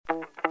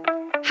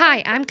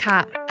Hi, I'm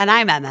Kat. And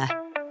I'm Emma.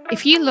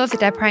 If you love the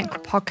Dead Parent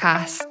Club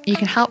podcast, you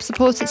can help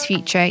support its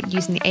future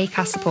using the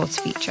Acast supporter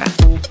feature.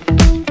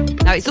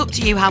 Now, it's up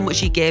to you how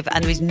much you give,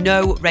 and there is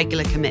no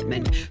regular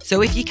commitment.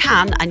 So if you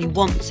can and you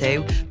want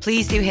to,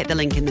 please do hit the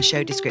link in the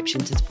show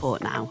description to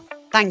support now.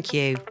 Thank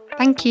you.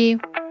 Thank you.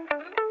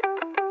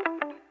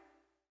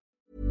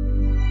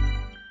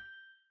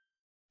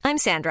 I'm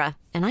Sandra,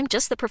 and I'm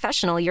just the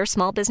professional your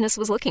small business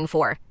was looking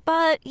for.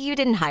 But you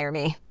didn't hire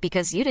me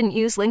because you didn't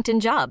use LinkedIn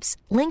Jobs.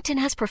 LinkedIn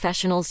has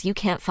professionals you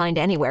can't find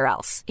anywhere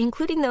else,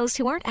 including those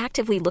who aren't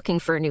actively looking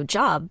for a new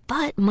job,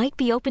 but might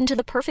be open to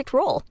the perfect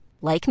role,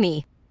 like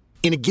me.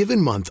 In a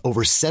given month,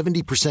 over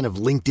 70% of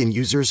LinkedIn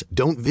users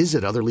don't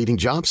visit other leading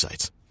job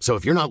sites. So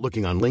if you're not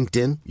looking on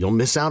LinkedIn, you'll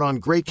miss out on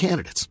great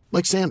candidates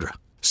like Sandra.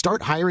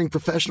 Start hiring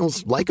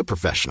professionals like a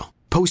professional.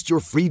 Post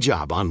your free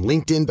job on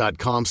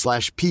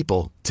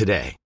linkedin.com/people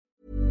today.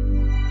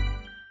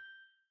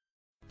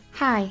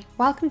 Hi,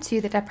 welcome to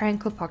the Dead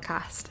Parent Club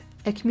podcast,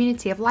 a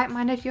community of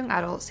like-minded young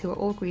adults who are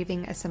all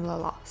grieving a similar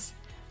loss.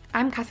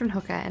 I'm Catherine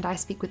Hooker, and I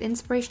speak with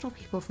inspirational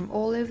people from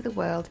all over the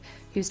world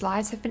whose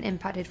lives have been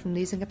impacted from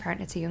losing a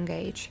parent at a young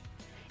age.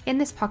 In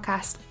this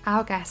podcast,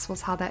 our guests will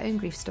tell their own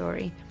grief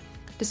story,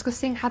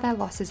 discussing how their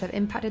losses have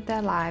impacted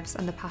their lives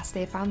and the paths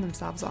they have found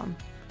themselves on.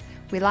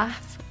 We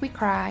laugh, we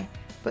cry,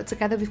 but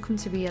together we've come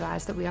to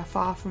realise that we are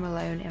far from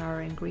alone in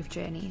our own grief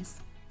journeys.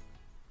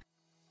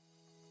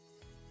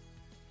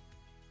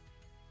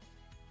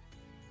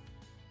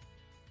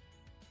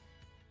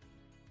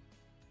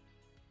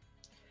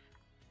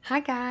 Hi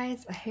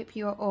guys, I hope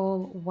you are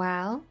all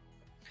well.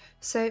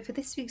 So for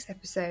this week's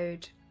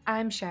episode,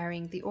 I'm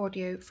sharing the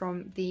audio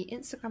from the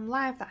Instagram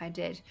live that I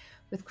did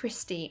with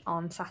Christy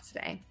on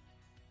Saturday.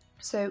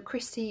 So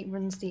Christy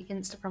runs the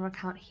Instagram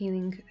account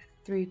Healing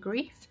Through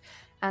Grief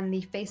and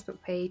the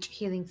Facebook page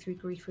Healing Through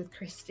Grief with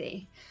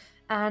Christy.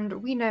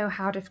 And we know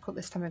how difficult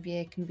this time of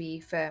year can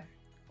be for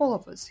all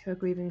of us who are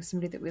grieving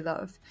somebody that we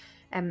love.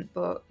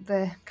 But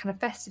the kind of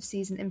festive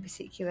season in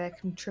particular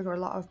can trigger a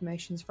lot of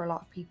emotions for a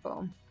lot of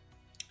people.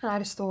 And I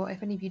just thought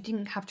if any of you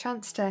didn't have a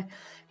chance to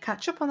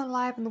catch up on the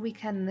live on the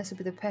weekend, this would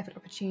be the perfect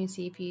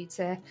opportunity for you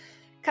to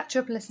catch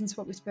up and listen to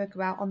what we spoke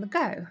about on the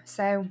go.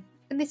 So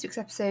in this week's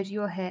episode,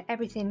 you'll hear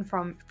everything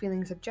from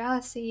feelings of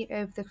jealousy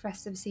over the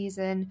festive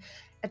season,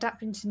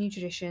 adapting to new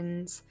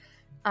traditions,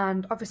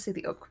 and obviously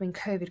the upcoming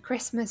COVID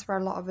Christmas, where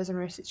a lot of us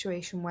are in a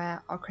situation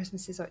where our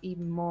Christmases are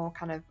even more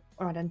kind of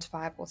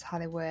unidentifiable to how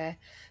they were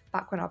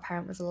back when our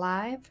parent was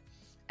alive.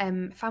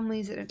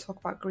 Families that don't talk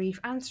about grief,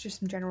 and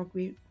just some general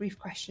grief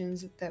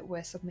questions that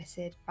were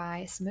submitted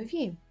by some of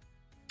you.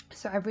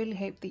 So I really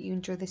hope that you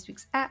enjoy this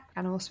week's ep,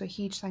 and also a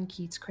huge thank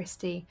you to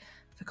Christy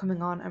for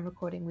coming on and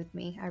recording with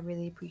me. I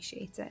really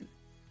appreciate it.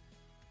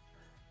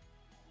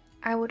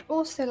 I would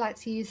also like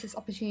to use this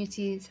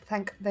opportunity to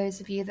thank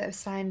those of you that have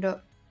signed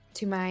up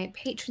to my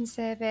Patreon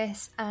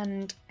service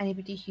and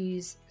anybody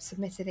who's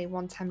submitted a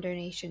one-time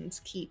donation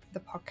to keep the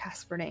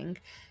podcast running.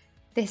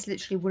 This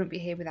literally wouldn't be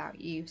here without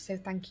you, so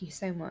thank you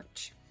so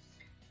much.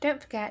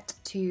 Don't forget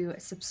to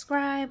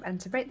subscribe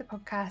and to rate the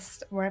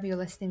podcast wherever you're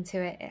listening to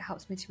it. It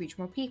helps me to reach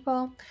more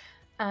people.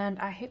 And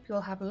I hope you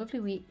all have a lovely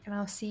week, and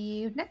I'll see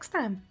you next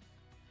time.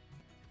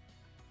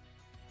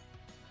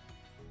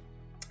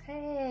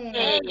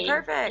 Hey,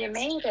 perfect. You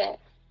made it.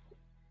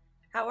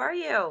 How are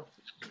you?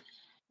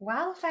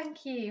 Well,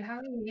 thank you. How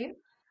are you?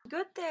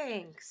 Good,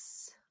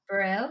 thanks.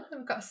 Brill.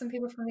 We've got some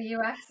people from the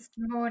US this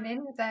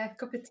morning with their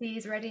cup of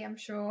teas ready, I'm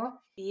sure.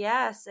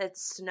 Yes,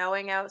 it's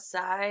snowing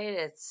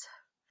outside.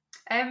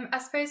 I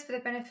suppose for the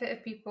benefit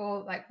of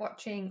people like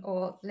watching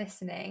or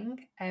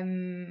listening,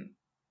 do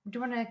you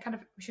want to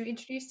should we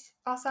introduce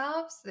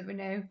ourselves so that we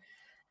know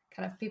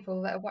kind of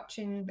people that are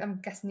watching? I'm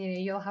guessing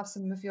you'll have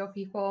some of your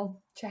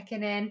people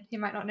checking in. You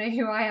might not know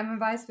who I am and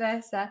vice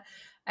versa.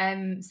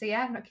 So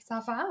yeah, knock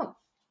yourself out.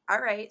 All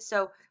right.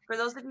 So for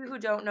those of you who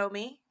don't know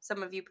me,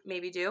 some of you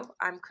maybe do.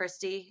 I'm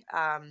Christy.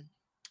 I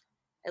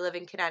live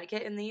in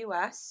Connecticut in the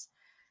U.S.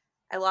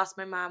 I lost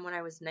my mom when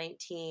I was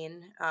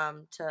 19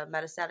 to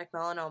metastatic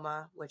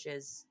melanoma, which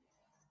is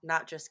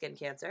not just skin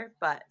cancer,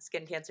 but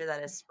skin cancer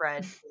that is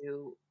spread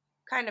to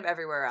kind of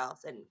everywhere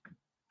else and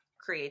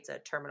creates a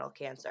terminal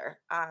cancer.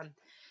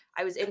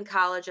 I was in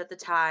college at the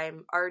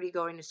time, already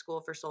going to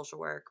school for social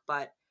work,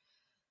 but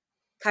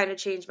kind of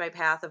changed my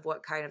path of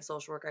what kind of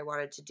social work I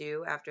wanted to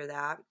do after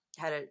that.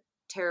 Had a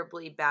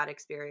terribly bad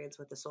experience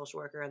with the social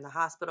worker in the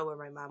hospital where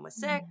my mom was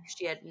sick.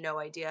 She had no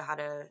idea how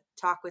to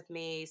talk with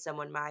me.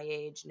 Someone my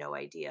age, no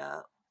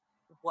idea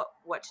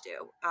what to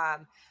do.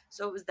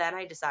 So it was then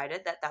I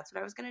decided that that's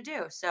what I was going to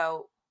do.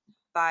 So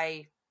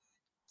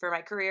for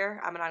my career,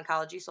 I'm an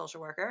oncology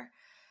social worker.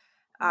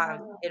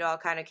 It all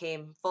kind of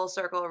came full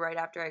circle right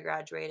after I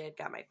graduated,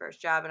 got my first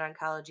job in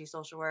oncology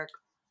social work.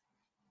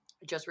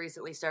 Just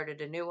recently started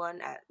a new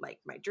one at like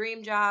my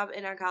dream job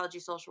in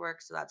oncology social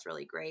work. So that's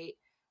really great.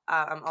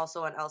 I'm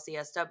also on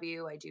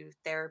LCSW. I do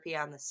therapy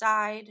on the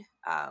side,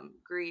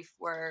 grief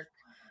work,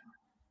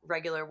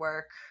 regular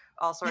work,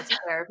 all sorts of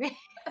therapy.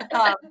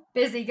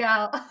 Busy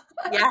gal.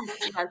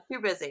 Yes, too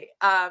busy.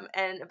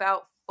 And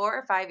about 4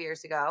 or 5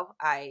 years ago,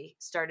 I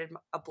started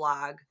a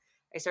blog.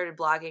 I started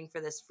blogging for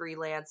this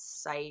freelance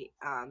site.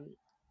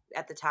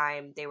 At the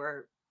time, they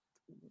were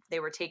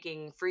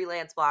taking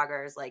freelance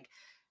bloggers, like,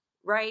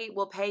 right,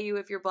 we'll pay you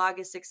if your blog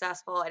is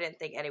successful. I didn't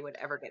think anyone would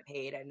ever get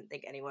paid. I didn't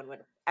think anyone would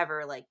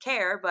ever like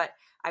care, but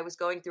I was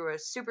going through a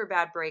super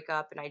bad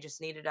breakup and I just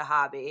needed a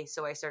hobby.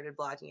 So I started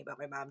blogging about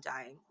my mom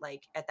dying.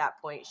 Like at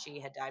that point, she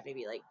had died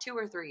maybe like 2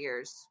 or 3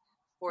 years,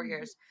 4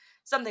 years,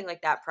 something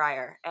like that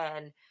prior.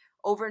 And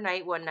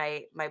overnight, one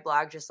night, my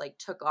blog just like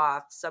took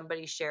off.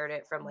 Somebody shared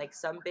it from like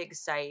some big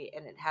site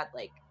and it had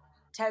like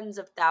tens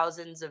of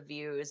thousands of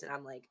views. And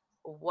I'm like,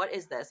 what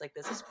is this? Like,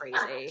 this is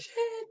crazy.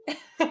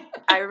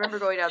 I remember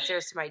going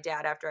downstairs to my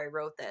dad after I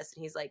wrote this,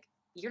 and he's like,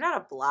 "You're not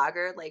a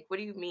blogger. Like, what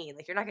do you mean?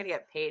 Like, you're not going to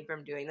get paid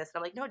from doing this?" And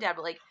I'm like, "No, Dad,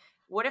 but like,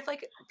 what if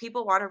like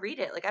people want to read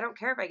it? Like, I don't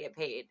care if I get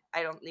paid."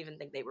 I don't even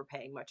think they were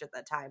paying much at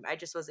that time. I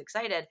just was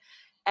excited.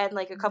 And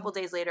like a couple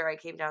days later, I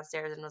came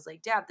downstairs and was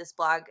like, "Dad, this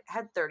blog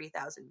had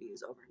 30,000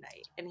 views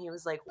overnight." And he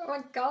was like, "Oh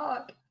my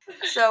God."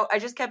 So I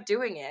just kept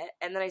doing it.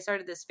 And then I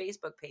started this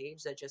Facebook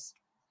page that just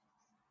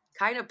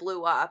kind of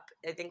blew up.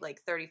 I think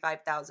like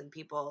 35,000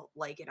 people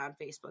like it on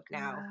Facebook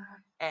now. Wow.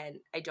 And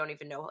I don't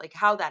even know like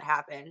how that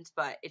happened,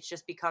 but it's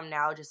just become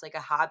now just like a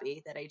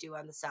hobby that I do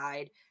on the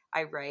side.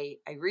 I write.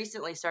 I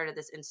recently started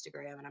this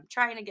Instagram and I'm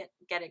trying to get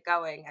it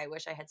going. I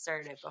wish I had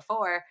started it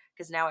before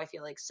because now I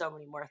feel like so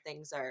many more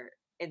things are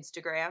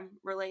Instagram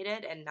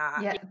related and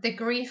not. Yeah, the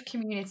grief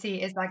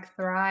community is like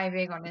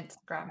thriving on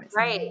Instagram. It's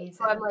right. amazing.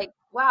 So I'm like,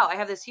 wow, I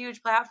have this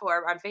huge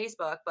platform on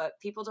Facebook, but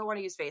people don't want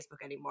to use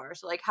Facebook anymore.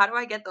 So like, how do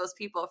I get those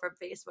people from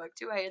Facebook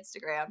to my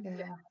Instagram?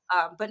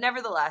 Yeah. But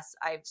nevertheless,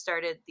 I've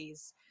started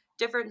these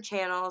different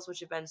channels, which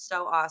have been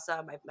so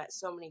awesome. I've met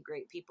so many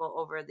great people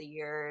over the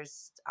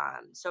years,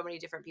 so many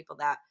different people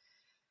that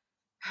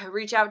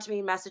reach out to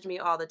me, message me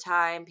all the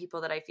time,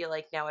 people that I feel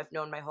like now I've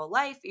known my whole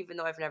life, even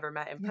though I've never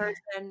met in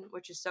person,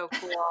 which is so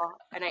cool.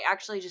 And I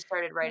actually just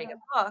started writing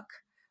a book,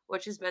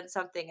 which has been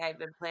something I've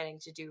been planning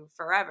to do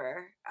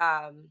forever.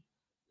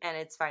 And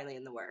it's finally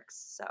in the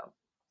works. So.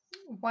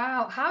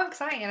 Wow, how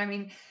exciting. I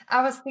mean,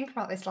 I was thinking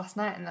about this last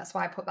night, and that's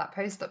why I put that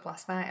post up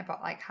last night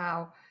about like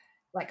how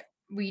like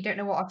we don't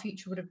know what our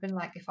future would have been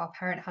like if our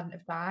parent hadn't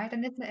have died.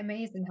 And isn't it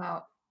amazing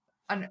how,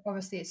 and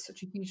obviously it's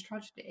such a huge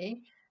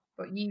tragedy,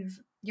 but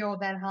you're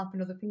then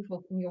helping other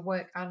people in your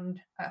work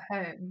and at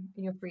home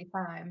in your free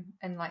time,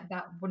 and like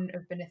that wouldn't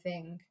have been a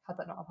thing had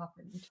that not have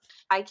happened.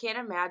 I can't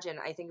imagine.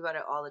 I think about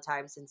it all the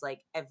time since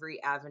like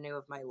every avenue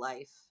of my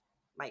life,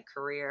 my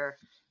career,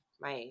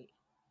 my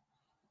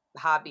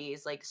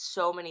hobbies, like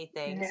so many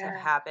things have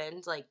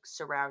happened like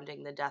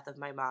surrounding the death of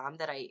my mom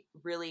that I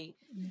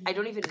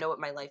don't even know what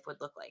my life would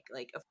look like.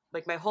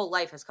 Like my whole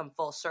life has come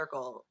full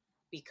circle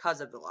because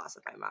of the loss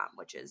of my mom,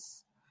 which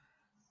is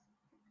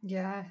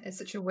it's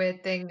such a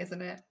weird thing,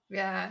 isn't it?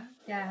 Yeah.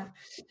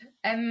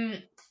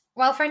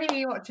 Well, for any of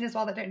you watching as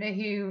well that don't know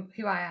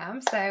who I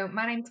am, so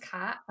my name's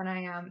Kat and I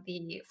am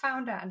the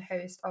founder and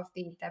host of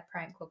the Dead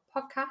Parent Club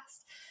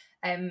podcast.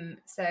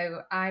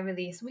 So I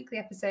release weekly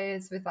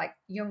episodes with like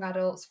young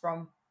adults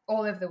from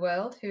all over the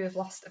world who have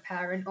lost a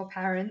parent or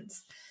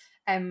parents,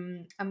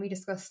 and we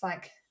discuss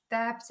like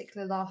their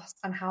particular loss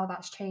and how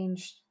that's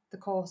changed the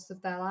course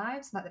of their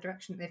lives, like the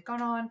direction that they've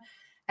gone on.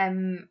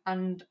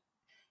 And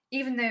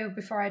even though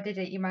before I did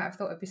it, you might have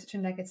thought it'd be such a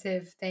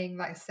negative thing,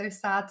 like so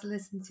sad to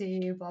listen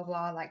to, blah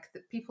blah. Like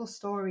people's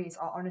stories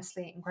are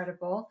honestly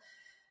incredible,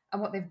 and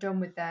what they've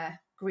done with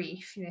their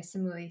grief, you know,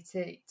 similarly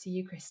to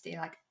you, Christy,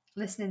 like.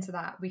 Listening to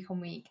that week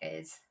on week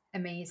is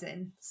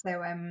amazing.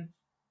 So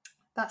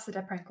that's the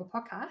Dead Parent Club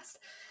podcast.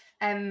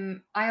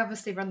 I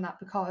obviously run that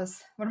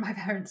because one of my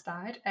parents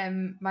died.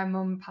 My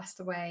mum passed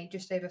away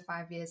just over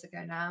 5 years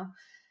ago now,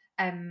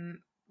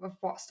 of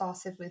what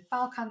started with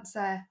bowel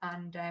cancer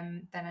and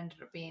then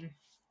ended up being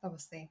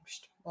obviously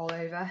just all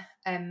over.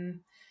 And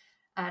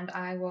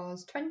I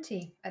was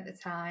 20 at the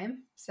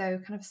time, so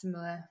kind of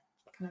similar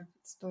kind of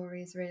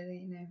stories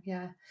really, you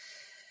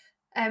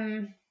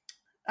know.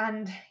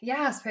 And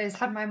yeah, I suppose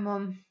had my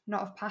mum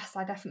not have passed,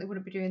 I definitely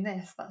wouldn't be doing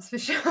this, that's for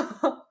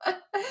sure.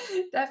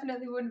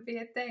 Definitely wouldn't be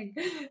a thing.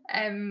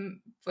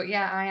 But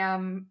yeah,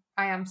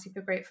 I am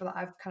super grateful that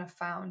I've kind of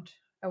found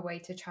a way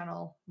to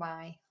channel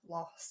my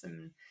loss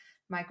and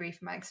my grief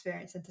and my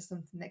experience into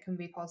something that can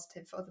be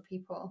positive for other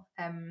people.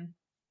 And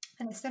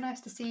it's so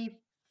nice to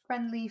see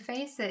friendly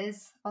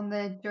faces on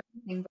the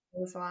joining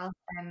as well.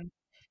 It's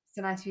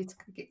so nice for you to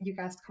get you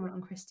guys to comment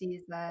on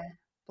Christy's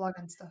blog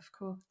and stuff.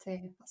 Cool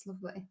too. That's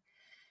lovely.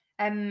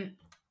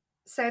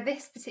 So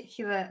this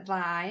particular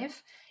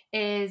live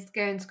is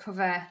going to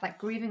cover like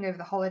grieving over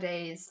the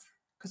holidays,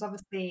 because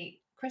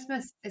obviously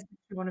Christmas is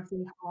one of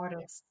the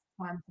hardest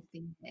times of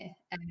the year.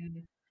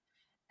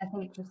 I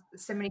think just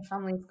so many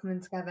families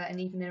coming together, and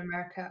even in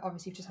America,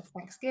 obviously you've just had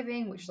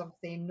Thanksgiving, which is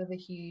obviously another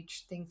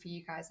huge thing for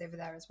you guys over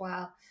there as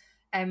well.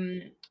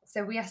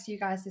 So we asked you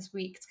guys this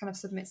week to kind of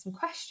submit some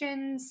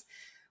questions.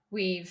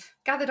 We've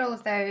gathered all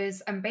of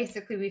those, and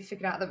basically we've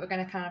figured out that we're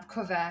going to kind of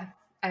cover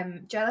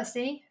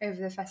jealousy over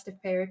the festive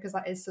period, because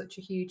that is such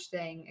a huge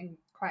thing, and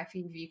quite a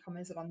few of you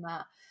commented on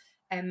that.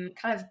 kind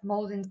of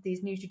mold into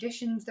these new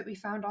traditions that we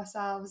found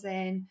ourselves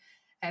in.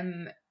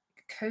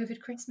 COVID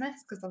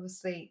Christmas, because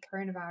obviously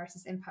coronavirus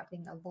is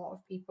impacting a lot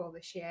of people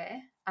this year,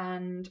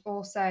 and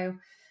also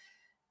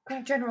kind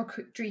of general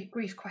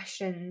grief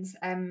questions,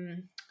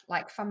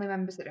 like family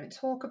members that don't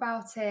talk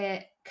about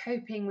it,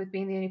 coping with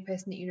being the only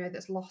person that you know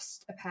that's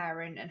lost a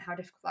parent and how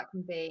difficult that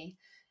can be,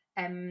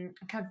 and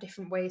kind of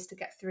different ways to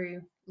get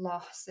through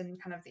loss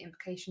and kind of the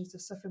implications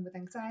of suffering with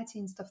anxiety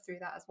and stuff through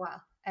that as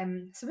well.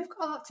 So we've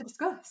got a lot to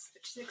discuss,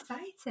 which is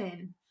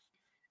exciting.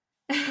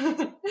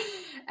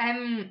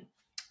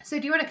 So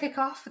do you want to kick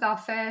off with our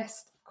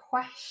first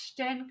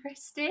question,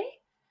 Christy?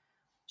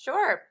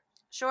 Sure.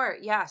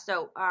 Yeah.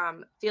 So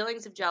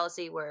feelings of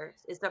jealousy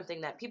is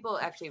something that people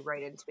actually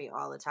write into me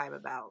all the time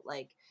about,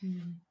 like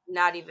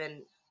not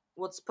even,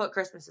 let's put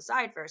Christmas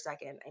aside for a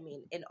second. I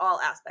mean, in all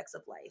aspects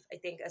of life, I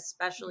think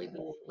especially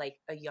being like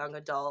a young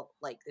adult,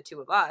 like the two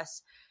of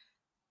us,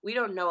 we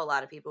don't know a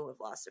lot of people who have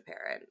lost a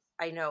parent.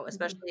 I know,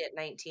 especially at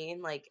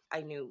 19, like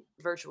I knew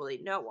virtually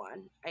no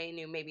one. I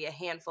knew maybe a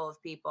handful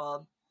of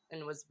people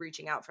and was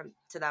reaching out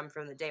to them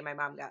from the day my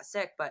mom got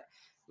sick. But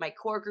my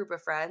core group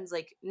of friends,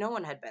 like no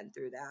one had been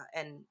through that.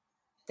 And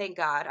thank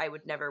God, I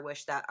would never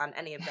wish that on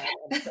any of them.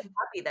 I'm so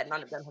happy that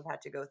none of them have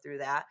had to go through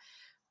that.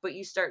 But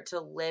you start to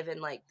live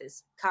in like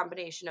this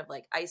combination of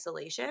like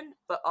isolation,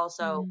 but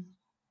also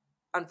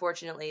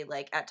unfortunately,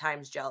 like at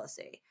times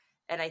jealousy.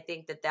 And I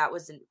think that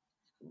was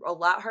a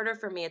lot harder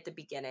for me at the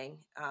beginning.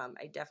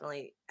 I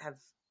definitely have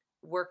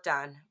worked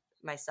on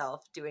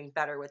myself doing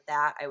better with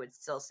that. I would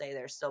still say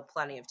there's still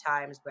plenty of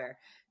times where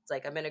it's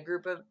like I'm in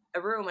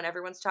a room and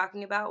everyone's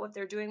talking about what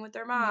they're doing with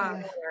their mom,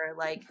 or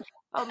like,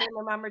 oh, me and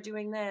my mom are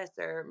doing this,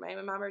 or my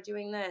mom are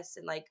doing this,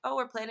 and like, oh,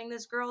 we're planning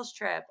this girls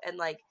trip, and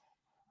like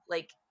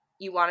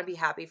you want to be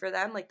happy for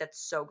them, like that's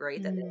so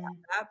great that they have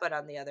that, but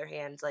on the other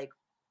hand, like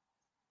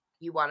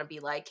you want to be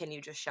like, can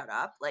you just shut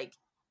up? Like,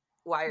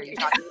 why are you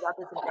talking about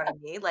this in front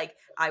of me? Like,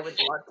 I would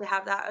love to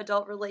have that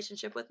adult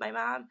relationship with my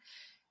mom.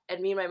 And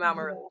me and my mom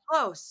are really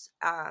close,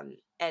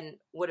 and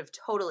would have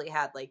totally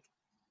had like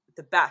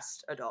the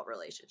best adult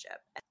relationship.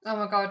 Oh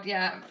my God,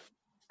 yeah.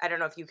 I don't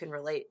know if you can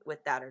relate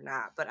with that or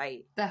not, but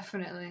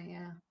definitely,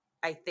 yeah.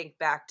 I think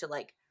back to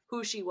like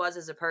who she was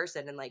as a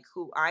person and like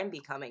who I'm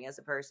becoming as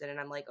a person. And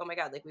I'm like, oh my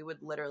God, like we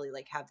would literally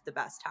like have the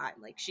best time.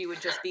 Like she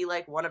would just be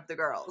like one of the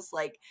girls.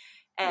 Like,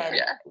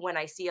 and when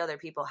I see other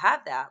people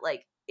have that,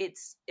 like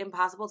it's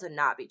impossible to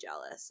not be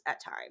jealous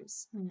at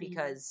times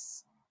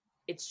because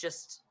it's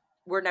just,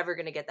 we're never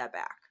going to get that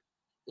back,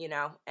 you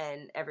know,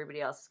 and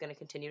everybody else is going to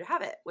continue to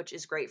have it, which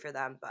is great for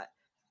them, but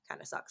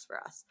kind of sucks for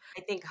us.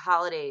 I think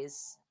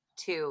holidays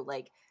too,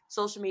 like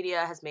social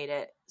media has made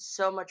it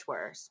so much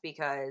worse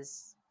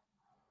because,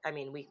 I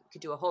mean, we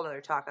could do a whole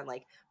nother talk on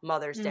like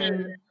Mother's Day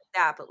and like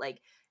that, but like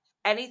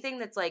anything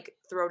that's like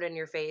thrown in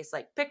your face,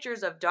 like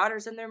pictures of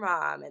daughters and their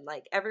mom and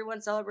like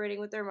everyone celebrating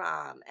with their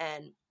mom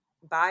and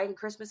buying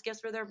Christmas gifts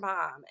for their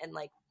mom. And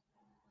like,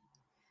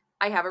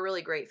 I have a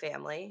really great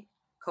family.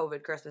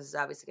 COVID Christmas is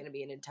obviously going to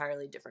be an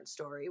entirely different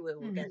story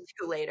we'll get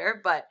to later,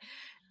 but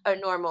a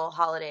normal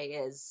holiday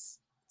it's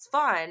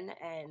fun.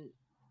 And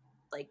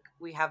like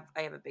I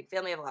have a big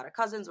family, I have a lot of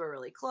cousins, we're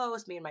really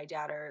close. Me and my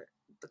dad are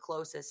the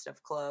closest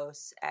of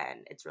close,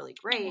 and it's really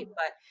great,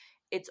 but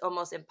it's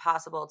almost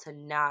impossible to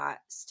not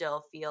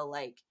still feel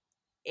like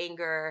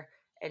anger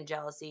and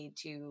jealousy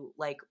to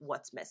like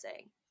what's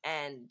missing.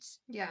 And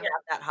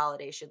that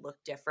holiday should look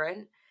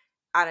different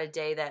on a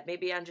day that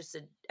maybe on just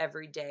an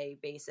everyday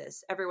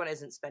basis, everyone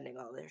isn't spending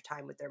all their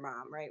time with their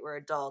mom, right? We're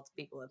adults,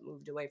 people have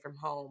moved away from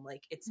home,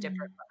 like it's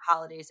different. But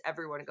holidays,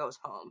 everyone goes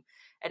home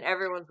and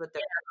everyone's with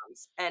their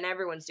moms and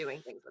everyone's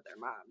doing things with their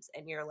moms.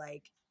 And you're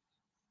like,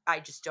 I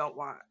just don't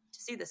want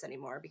to see this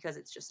anymore because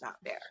it's just not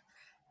fair.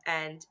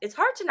 And it's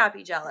hard to not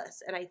be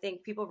jealous. And I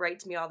think people write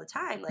to me all the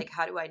time, like,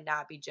 how do I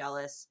not be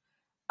jealous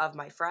of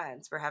my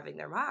friends for having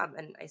their mom?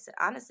 And I said,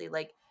 honestly,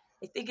 like,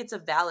 I think it's a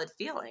valid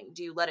feeling.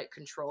 Do you let it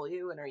control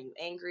you? And are you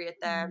angry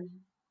at them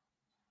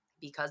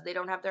because they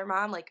don't have their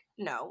mom? Like,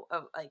 no,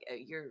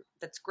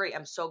 that's great.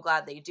 I'm so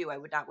glad they do. I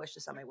would not wish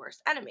this on my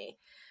worst enemy.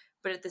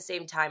 But at the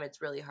same time,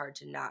 it's really hard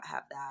to not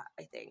have that,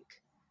 I think,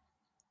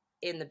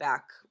 in the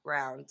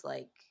background.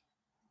 Like,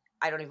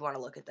 I don't even want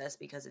to look at this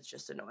because it's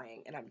just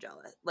annoying and I'm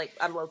jealous. Like,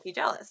 I'm low-key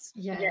jealous.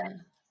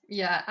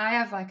 Yeah, I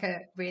have like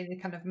a really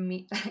kind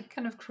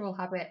of cruel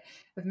habit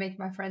of making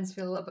my friends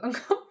feel a little bit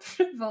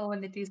uncomfortable when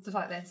they do stuff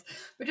like this,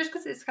 but just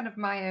because it's kind of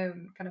my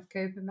own kind of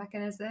coping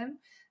mechanism.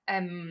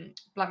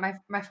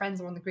 Like my friends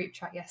were on the group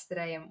chat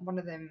yesterday, and one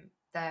of them,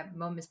 their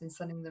mum has been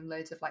sending them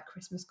loads of like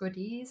Christmas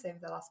goodies over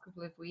the last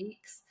couple of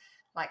weeks,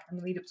 like in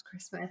the lead up to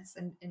Christmas,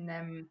 and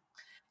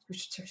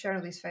sharing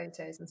all these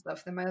photos and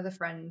stuff. Then my other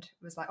friend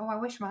was like, oh, I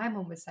wish my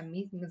mum would send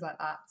me things like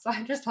that. So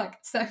I just like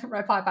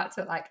reply back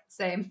to it like,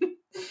 same.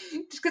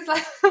 Just because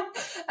like,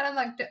 and I'm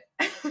like,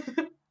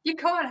 you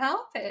can't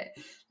help it.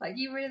 Like,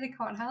 you really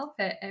can't help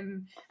it.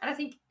 And I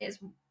think it's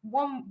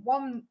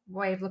one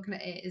way of looking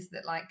at it is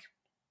that like,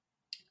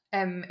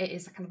 it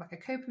is kind of like a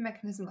coping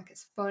mechanism, like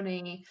it's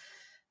funny.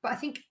 But I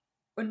think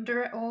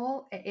under it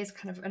all, it is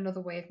kind of another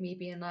way of me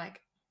being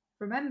like,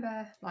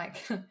 remember,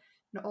 like,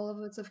 not all of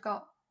us have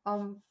got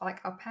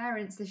like our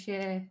parents this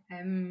year.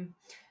 And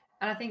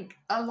I think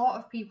a lot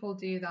of people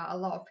do that. A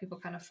lot of people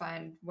kind of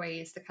find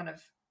ways to kind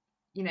of,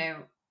 you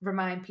know,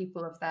 remind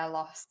people of their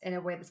loss in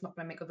a way that's not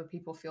going to make other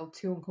people feel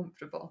too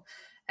uncomfortable.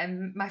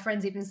 And my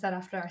friends even said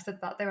after I said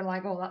that, they were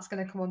like, oh, that's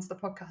going to come onto the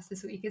podcast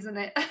this week, isn't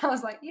it? I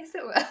was like, yes,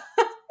 it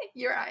will.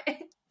 You're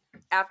right.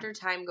 After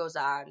time goes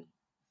on,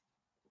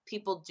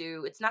 people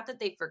do, it's not that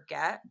they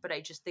forget, but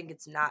I just think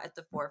it's not at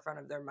the forefront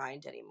of their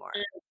mind anymore.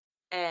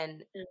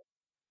 And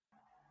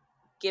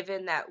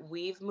given that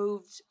we've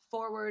moved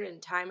forward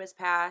and time has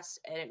passed,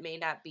 and it may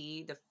not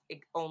be the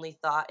only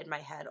thought in my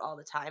head all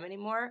the time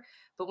anymore,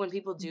 but when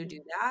people do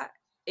that,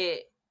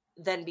 it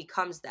then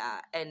becomes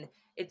that. And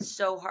it's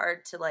so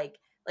hard to like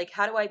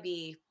how do I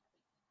be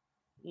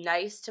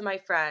nice to my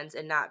friends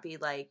and not be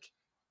like,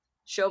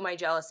 show my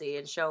jealousy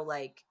and show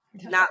like,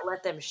 not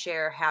let them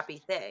share happy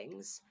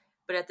things,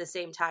 but at the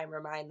same time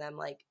remind them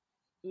like,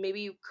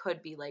 maybe you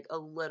could be like a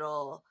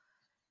little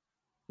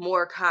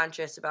more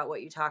conscious about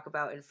what you talk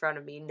about in front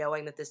of me,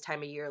 knowing that this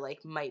time of year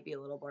like might be a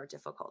little more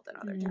difficult than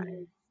other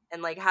times,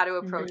 and like how to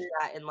approach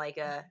that in like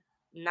a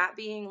not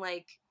being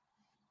like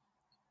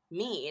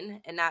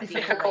mean and not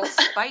being like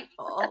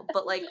spiteful,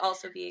 but like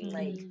also being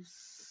like,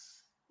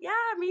 yeah,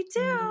 me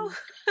too.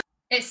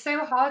 It's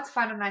so hard to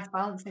find a nice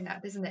balance in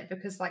that, isn't it?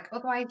 Because like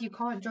otherwise you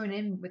can't join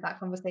in with that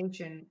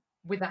conversation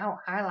without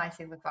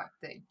highlighting the fact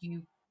that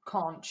you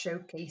can't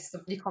showcase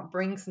something, you can't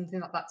bring something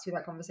like that to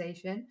that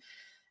conversation.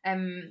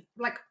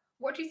 Like,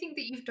 what do you think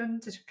that you've done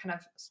to kind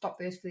of stop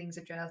those feelings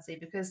of jealousy?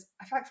 Because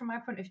I feel like from my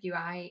point of view,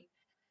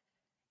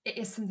 it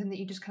is something that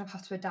you just kind of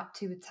have to adapt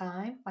to with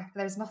time. Like,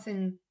 there's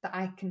nothing that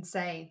I can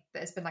say that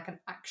has been like an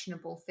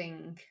actionable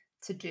thing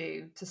to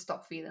do to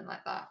stop feeling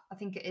like that. I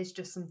think it is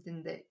just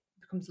something that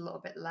becomes a little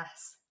bit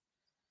less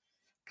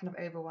kind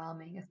of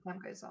overwhelming as time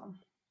goes on.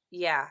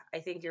 Yeah, I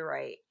think you're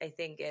right. I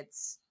think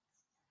it's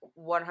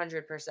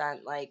 100%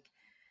 like,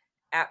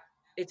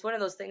 it's one of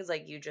those things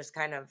like you just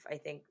kind of, I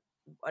think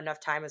enough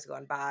time has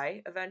gone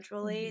by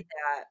eventually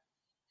that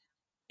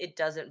it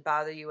doesn't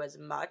bother you as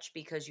much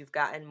because you've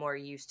gotten more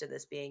used to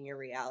this being your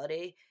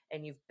reality,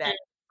 and you've been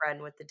a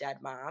friend with the dead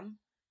mom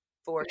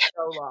for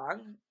so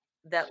long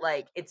that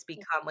like it's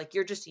become like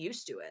you're just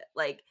used to it.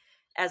 Like,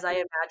 as I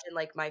imagine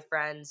like my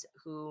friends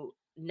who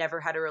never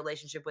had a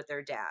relationship with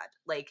their dad,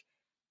 like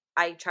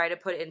I try to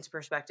put it into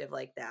perspective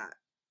like that.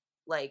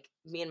 Like,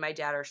 me and my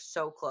dad are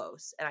so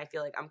close, and I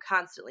feel like I'm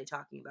constantly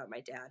talking about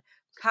my dad,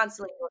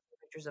 constantly posting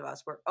pictures of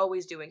us. We're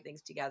always doing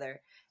things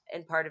together.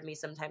 And part of me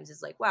sometimes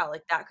is like, wow,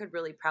 like that could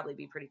really probably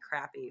be pretty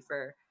crappy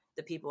for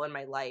the people in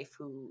my life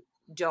who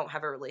don't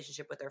have a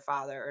relationship with their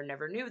father or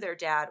never knew their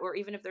dad, or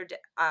even if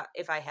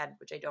if I had,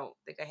 which I don't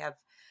think I have,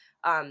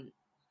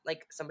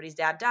 like somebody's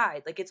dad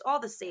died. Like, it's all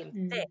the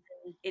same thing.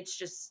 It's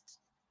just,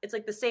 it's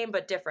like the same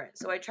but different.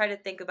 So I try to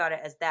think about it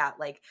as that.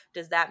 Like,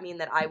 does that mean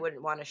that I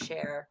wouldn't want to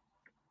share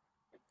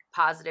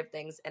positive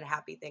things and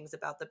happy things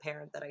about the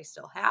parent that I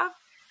still have?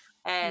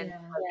 And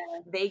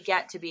they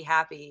get to be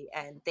happy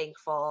and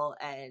thankful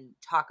and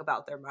talk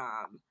about their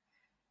mom.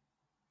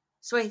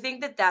 So I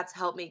think that that's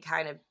helped me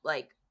kind of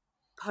like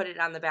put it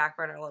on the back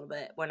burner a little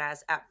bit, when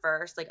as at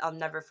first, like I'll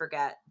never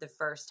forget the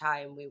first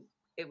time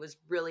it was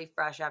really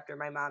fresh after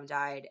my mom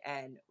died,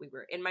 and we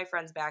were in my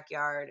friend's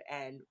backyard,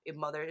 and it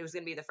was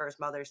going to be the first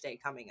Mother's Day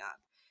coming up.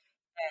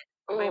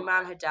 And my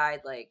mom had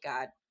died like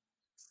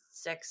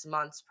 6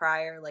 months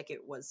prior. Like,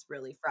 it was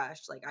really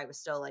fresh. Like, I was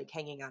still like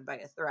hanging on by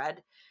a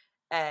thread.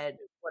 And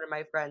one of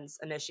my friends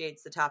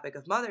initiates the topic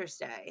of Mother's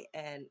Day.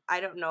 And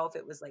I don't know if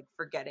it was like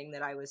forgetting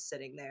that I was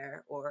sitting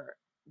there, or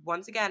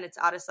once again, it's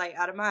out of sight,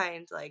 out of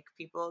mind. Like,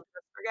 people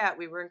just forget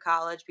we were in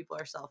college. People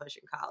are selfish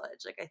in college.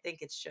 Like, I think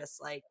it's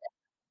just like,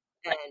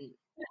 and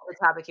the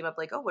topic came up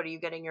like, oh, what are you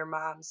getting your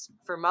moms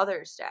for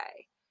Mother's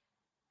Day?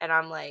 And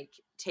I'm like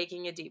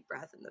taking a deep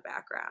breath in the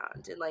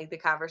background, and like the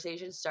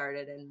conversation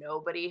started, and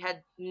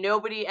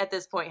nobody at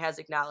this point has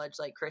acknowledged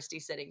like, Christy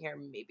sitting here,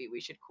 maybe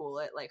we should cool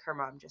it. Like, her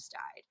mom just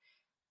died.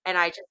 And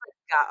I just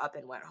like got up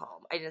and went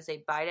home. I didn't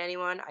say bye to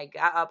anyone. I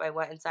got up, I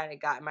went inside, I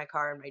got in my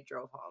car, and I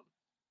drove home.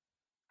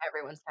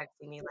 Everyone's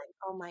texting me like,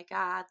 oh my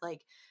God,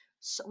 like,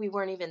 so we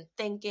weren't even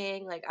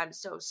thinking, like, I'm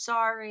so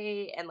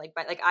sorry. And like,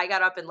 but like I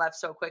got up and left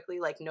so quickly,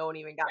 like no one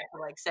even got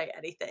to like say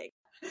anything.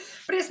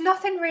 But it's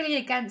nothing really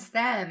against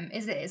them,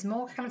 is it? It's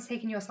more kind of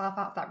taking yourself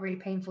out of that really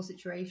painful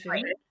situation.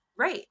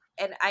 Right.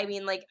 And I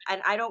mean, like,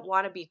 and I don't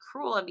want to be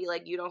cruel and be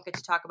like, you don't get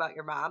to talk about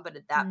your mom. But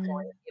at that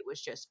point, it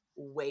was just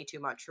way too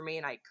much for me,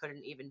 and I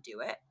couldn't even do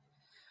it.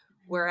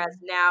 Whereas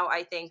now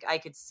I think I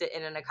could sit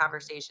in a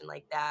conversation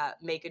like that,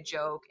 make a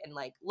joke, and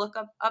like look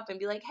up and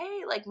be like,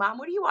 hey, like, Mom,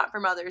 what do you want for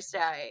Mother's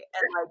Day?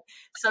 And like,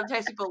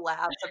 sometimes people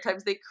laugh,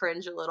 sometimes they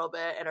cringe a little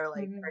bit and are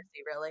like,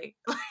 Christy, really?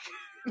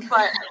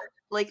 But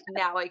like,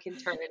 now I can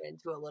turn it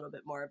into a little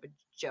bit more of a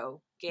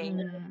joking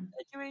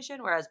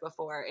situation. Whereas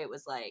before it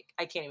was like,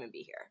 I can't even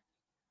be here.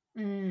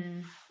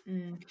 I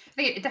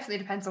think it definitely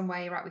depends on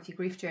where you're at with your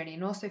grief journey.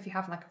 And also if you're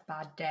having like a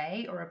bad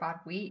day or a bad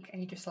week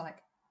and you're just like,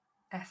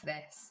 F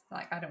this,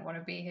 like I don't want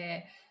to be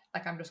here,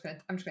 like I'm just gonna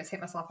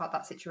take myself out of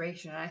that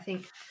situation. And I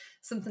think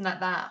something like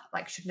that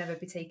like should never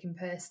be taken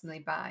personally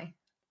by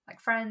like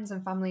friends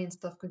and family and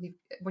stuff, because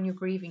when you're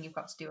grieving, you've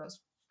got to do what's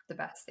the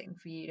best thing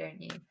for you,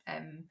 don't you?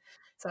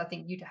 So I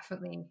think you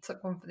definitely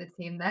took one for the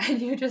team there,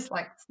 and you're just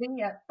like, see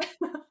ya.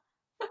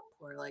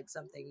 Or like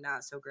something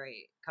not so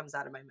great comes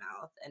out of my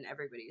mouth and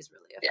everybody's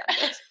really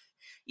offended.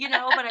 You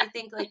know, but I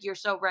think like you're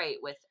so right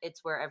with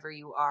it's wherever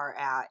you are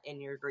at in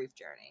your grief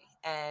journey.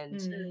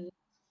 And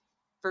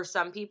for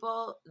some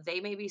people, they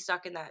may be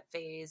stuck in that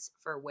phase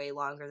for way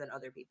longer than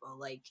other people.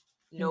 Like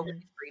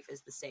nobody's grief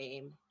is the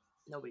same.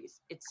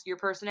 It's your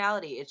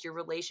personality, it's your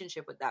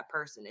relationship with that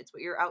person, it's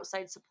what your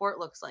outside support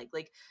looks like.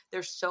 Like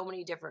there's so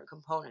many different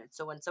components.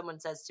 So when someone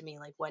says to me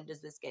like, when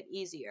does this get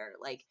easier,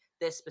 like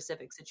this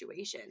specific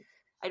situation,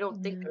 I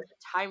don't think there's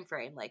a time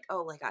frame like,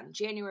 oh, like on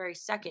January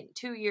 2nd,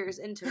 2 years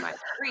into my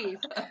grief,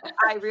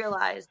 I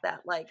realized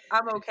that like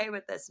I'm okay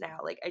with this now.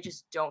 Like I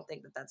just don't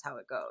think that that's how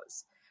it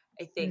goes.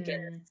 I think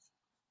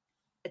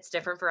it's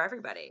different for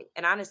everybody.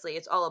 And honestly,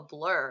 it's all a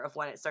blur of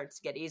when it starts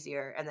to get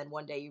easier. And then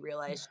one day you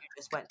realize you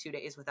just went 2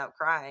 days without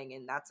crying,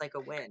 and that's like a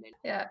win.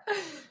 Yeah,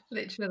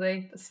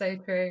 literally. That's so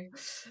true.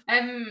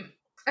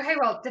 Okay,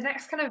 well, the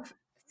next kind of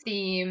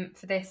theme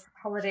for this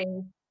holiday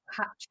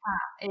chat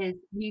is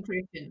new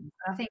traditions.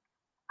 And I think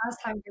as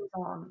time goes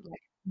on,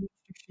 like new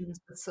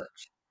traditions are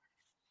such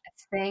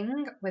a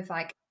thing with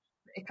like,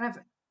 it kind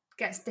of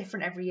gets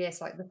different every year.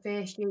 So like the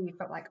first year you've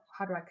got like,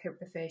 how do I cope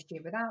the first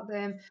year without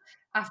them?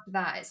 After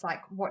that it's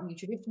like, what new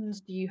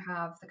traditions do you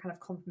have that kind of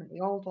complement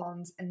the old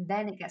ones? And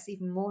then it gets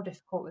even more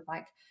difficult with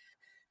like,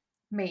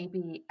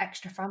 maybe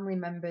extra family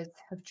members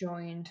have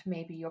joined,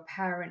 maybe your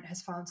parent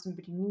has found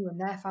somebody new and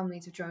their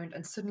families have joined,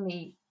 and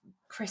suddenly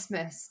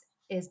Christmas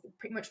is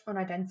pretty much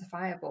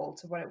unidentifiable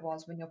to what it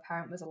was when your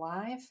parent was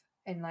alive.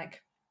 And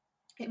like,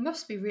 it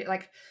must be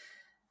like,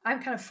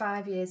 I'm kind of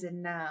 5 years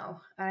in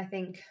now, and I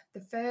think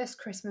the first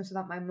Christmas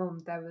without my mum,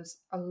 there was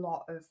a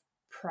lot of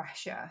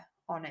pressure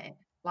on it.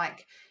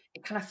 Like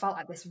it kind of felt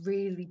like this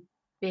really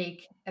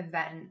big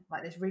event,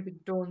 like this really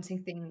big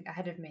daunting thing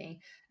ahead of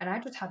me, and I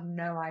just had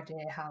no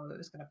idea how it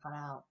was going to pan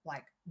out.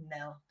 Like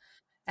no.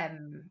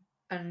 And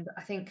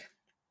I think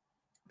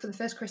for the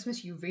first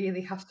Christmas, you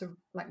really have to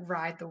like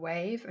ride the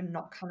wave and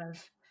not kind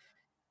of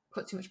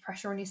put too much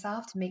pressure on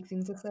yourself to make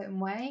things a certain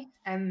way.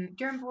 Do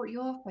you remember what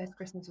your first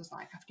Christmas was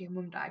like after your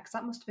mum died? Because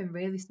that must have been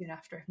really soon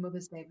after, if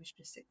Mother's Day was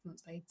just 6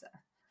 months later.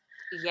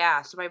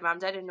 Yeah, so my mom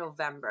died in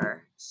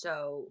November.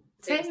 So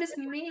same as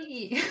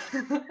me.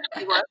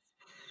 What?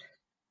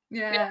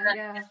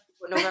 Yeah.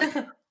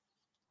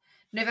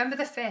 November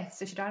the 5th,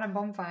 so she died on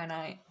bonfire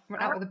night.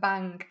 Went out with a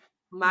bang.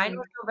 Mine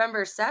was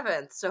November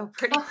 7th, so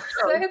pretty close.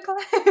 So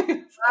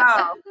close.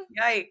 Wow,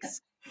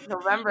 yikes.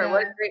 November,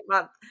 what a great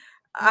month.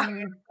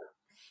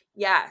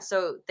 Yeah,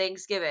 so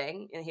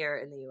Thanksgiving here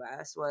in the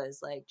US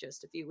was like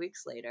just a few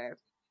weeks later,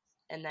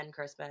 and then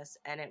Christmas,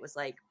 and it was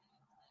like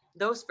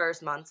those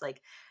first months,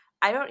 like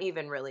I don't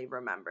even really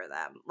remember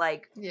them.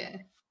 Like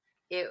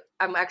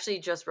I'm actually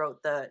just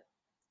wrote the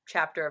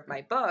chapter of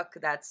my book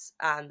that's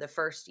on the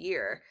first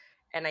year,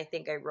 and I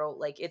think I wrote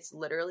like it's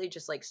literally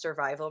just like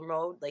survival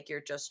mode, like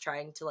you're just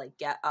trying to like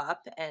get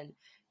up and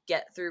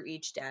get through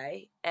each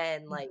day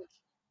and like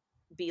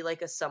be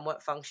like a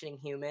somewhat functioning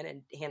human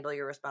and handle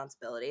your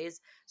responsibilities.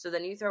 So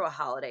then you throw a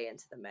holiday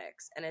into the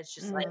mix, and it's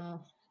just like,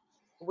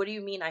 what do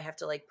you mean I have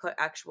to like put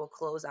actual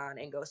clothes on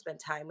and go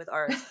spend time with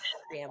our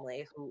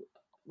family who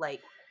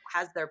like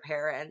has their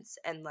parents,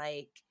 and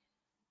like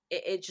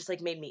it just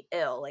like made me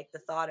ill, like the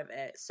thought of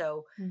it.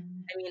 So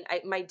I mean,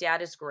 my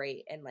dad is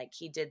great, and like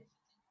he did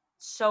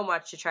so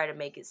much to try to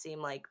make it seem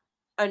like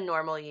a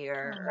normal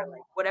year or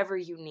like whatever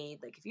you need.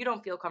 Like if you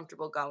don't feel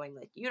comfortable going,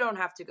 like you don't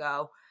have to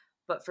go.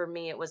 But for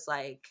me, it was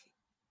like,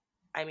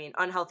 I mean,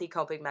 unhealthy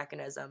coping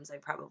mechanisms. I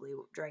probably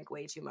drank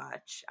way too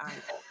much.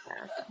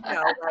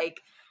 Like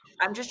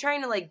I'm just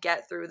trying to like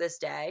get through this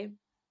day,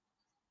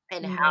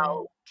 and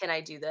how can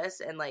I do this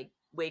and like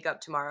wake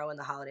up tomorrow and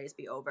the holidays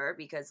be over?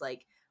 Because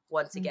like,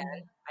 once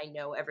again, I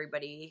know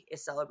everybody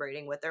is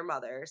celebrating with their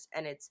mothers,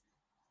 and it's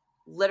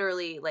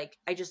literally like,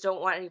 I just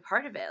don't want any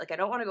part of it. Like, I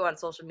don't want to go on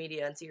social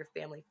media and see your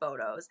family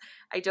photos.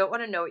 I don't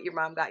want to know what your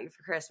mom got you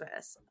for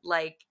Christmas.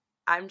 Like,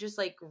 I'm just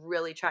like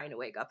really trying to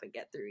wake up and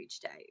get through each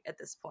day at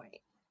this point.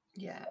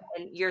 Yeah.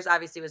 And yours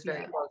obviously was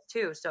very close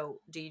too. So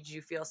did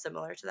you feel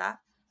similar to that?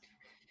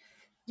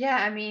 Yeah,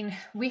 I mean,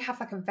 we have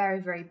like a very,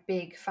 very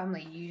big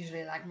family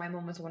usually. Like my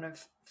mum was one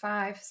of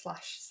 5/6.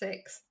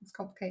 It's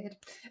complicated.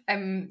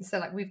 So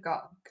like I've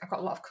got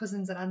a lot of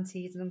cousins and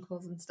aunties and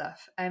uncles and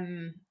stuff.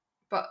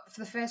 But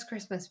for the first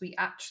Christmas, we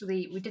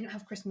didn't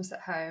have Christmas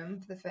at home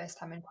for the first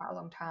time in quite a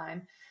long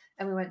time.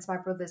 And we went to my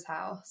brother's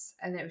house,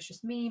 and it was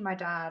just me, my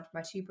dad,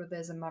 my 2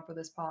 brothers, and my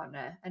brother's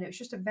partner. And it was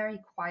just a very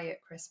quiet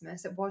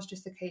Christmas. It was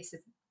just a case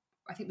of,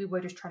 I think we were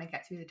just trying to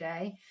get through the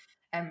day.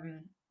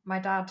 My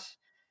dad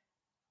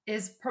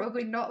is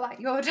probably not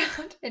like your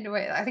dad in a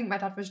way. I think my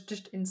dad was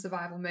just in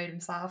survival mode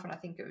himself, and I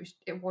think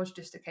it was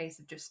just a case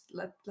of just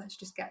let's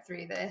just get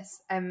through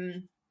this.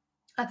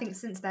 I think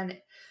since then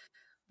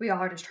we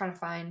are just trying to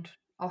find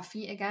our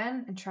feet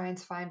again and trying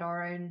to find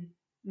our own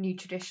new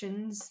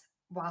traditions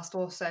whilst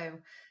also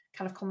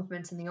kind of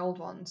complementing the old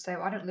ones. So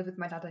I don't live with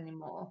my dad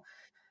anymore.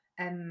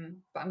 But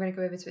I'm going to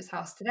go over to his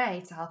house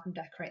today to help him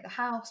decorate the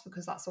house,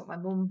 because that's what my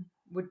mum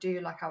would do.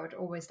 Like, I would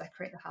always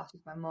decorate the house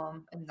with my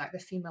mum, and like the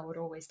female would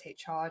always take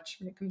charge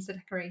when it comes to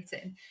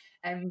decorating.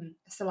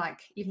 So like,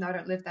 even though I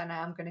don't live there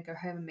now, I'm going to go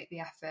home and make the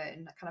effort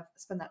and kind of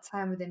spend that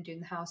time with him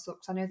doing the house up,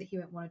 because I know that he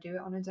won't want to do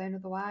it on his own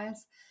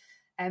otherwise.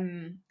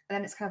 And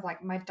then it's kind of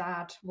like my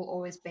dad will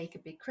always bake a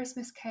big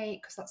Christmas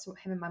cake, because that's what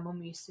him and my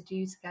mum used to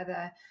do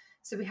together.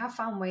 So we have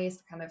found ways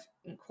to kind of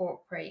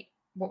incorporate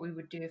what we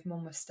would do if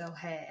mum was still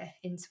here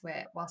into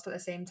it, whilst at the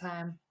same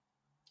time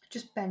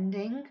just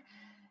bending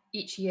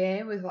each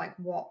year with like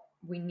what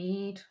we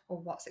need or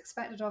what's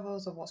expected of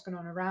us or what's going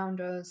on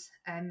around us.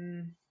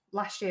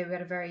 Last year we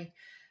had a very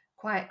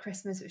quiet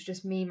Christmas. It was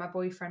just me, my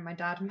boyfriend, my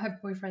dad, and my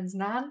boyfriend's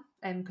nan,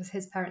 because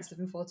his parents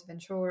live in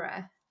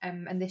Fuerteventura.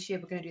 And this year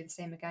we're going to do the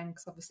same again,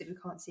 because obviously we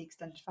can't see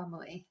extended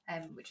family,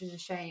 which is a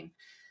shame.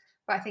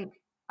 But I think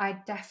I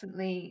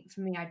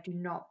do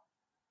not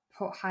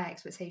put high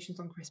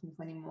expectations on Christmas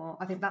anymore.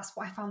 I think that's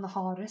what I found the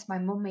hardest. My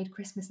mum made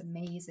Christmas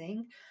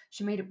amazing.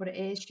 She made it what it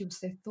is. She was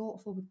so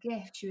thoughtful with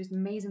gifts. She was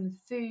amazing with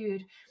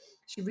food.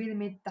 She really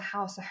made the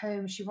house a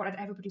home. She wanted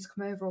everybody to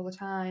come over all the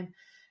time.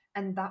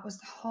 And that was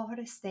the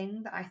hardest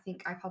thing that I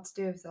think I've had to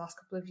do over the last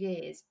couple of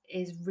years,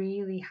 is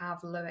really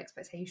have low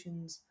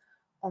expectations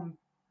on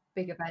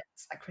big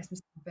events like Christmas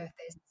and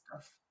birthdays and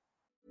stuff.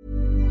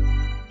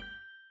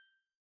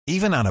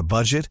 Even on a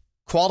budget,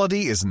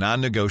 quality is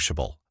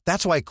non-negotiable.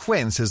 That's why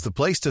Quince is the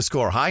place to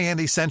score high-end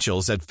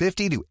essentials at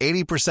 50 to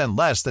 80%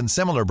 less than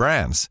similar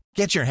brands.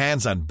 Get your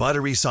hands on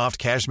buttery soft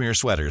cashmere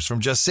sweaters from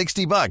just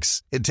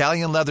 $60,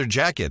 Italian leather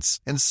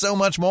jackets, and so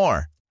much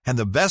more. And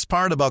the best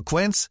part about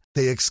Quince,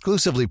 they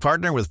exclusively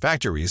partner with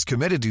factories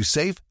committed to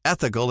safe,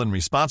 ethical, and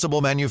responsible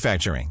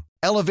manufacturing.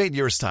 Elevate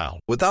your style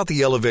without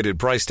the elevated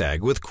price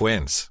tag with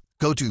Quince.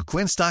 Go to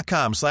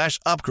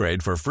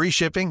quince.com/upgrade for free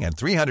shipping and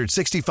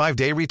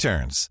 365-day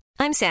returns.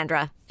 I'm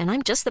Sandra, and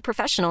I'm just the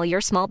professional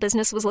your small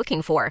business was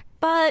looking for.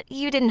 But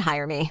you didn't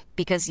hire me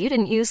because you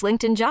didn't use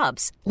LinkedIn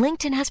Jobs.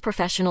 LinkedIn has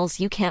professionals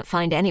you can't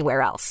find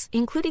anywhere else,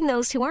 including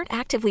those who aren't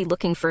actively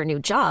looking for a new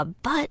job,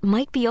 but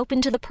might be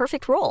open to the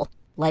perfect role,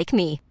 like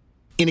me.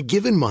 In a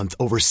given month,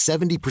 over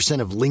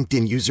 70% of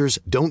LinkedIn users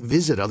don't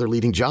visit other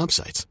leading job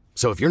sites.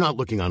 So if you're not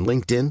looking on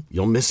LinkedIn,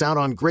 you'll miss out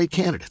on great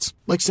candidates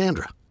like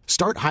Sandra.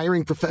 Start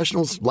hiring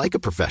professionals like a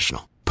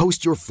professional.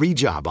 Post your free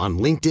job on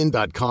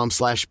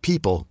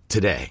linkedin.com/people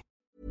today.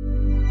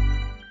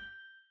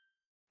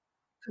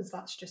 Because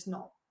that's just not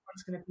what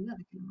it's going to be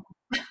like anymore.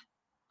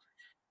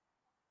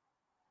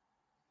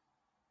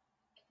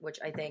 Which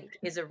I think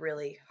is a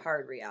really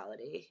hard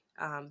reality.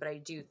 But I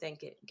do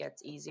think it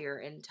gets easier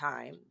in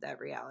time, that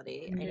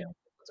reality. Mm-hmm. I know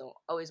people don't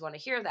always want to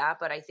hear that,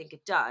 but I think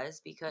it does,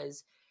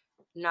 because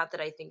not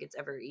that I think it's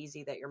ever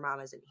easy that your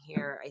mom isn't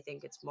here. I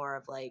think it's more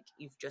of like,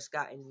 you've just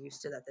gotten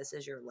used to that this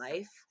is your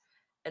life,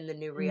 and the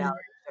new reality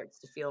starts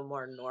to feel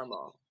more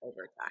normal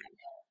over time.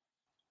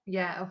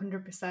 Yeah,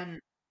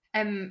 100%.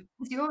 Has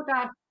your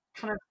dad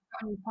kind of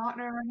got a new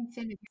partner or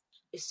anything?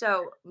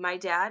 So my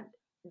dad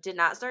did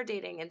not start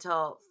dating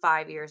until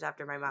 5 years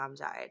after my mom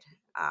died.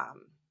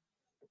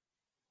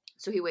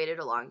 So he waited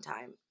a long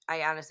time.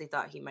 I honestly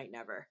thought he might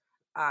never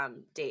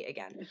date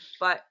again,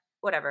 but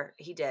whatever,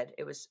 he did.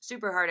 It was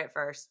super hard at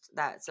first.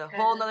 That's a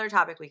whole nother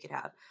topic we could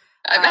have.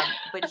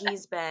 But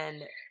he's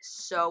been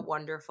so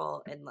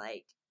wonderful in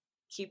like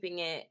keeping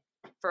it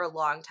for a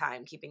long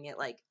time, keeping it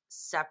like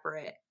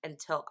separate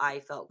until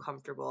I felt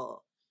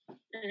comfortable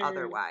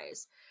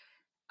otherwise.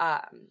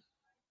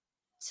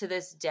 To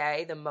this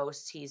day, the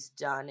most he's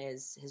done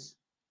is his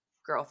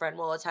girlfriend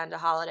will attend a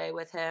holiday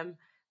with him,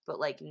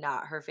 but like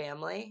not her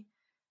family.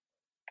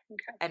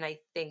 Okay. And I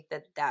think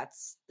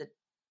that's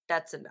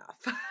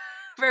enough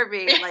for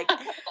me. Like,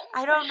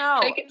 I don't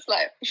know.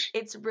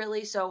 It's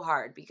really so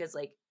hard, because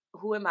like,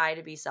 who am I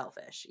to be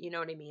selfish? You know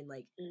what I mean?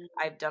 Like,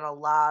 I've done a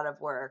lot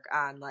of work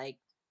on like,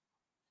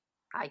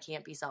 I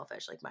can't be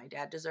selfish. Like, my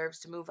dad deserves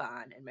to move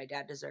on, and my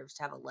dad deserves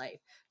to have a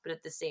life. But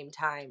at the same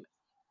time,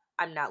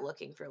 I'm not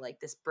looking for like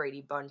this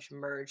Brady Bunch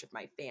merge of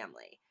my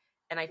family.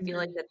 And I feel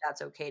like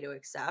that's okay to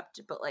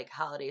accept, but like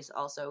holidays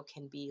also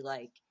can be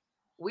like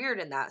weird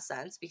in that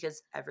sense,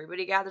 because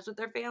everybody gathers with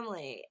their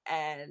family,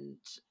 and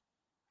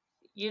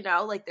you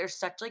know, like there's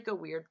such like a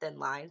weird thin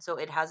line. So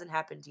it hasn't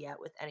happened yet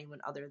with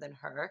anyone other than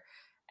her.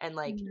 And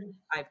like,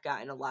 I've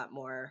gotten a lot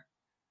more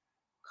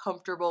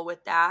comfortable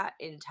with that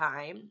in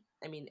time.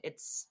 I mean,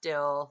 it's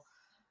still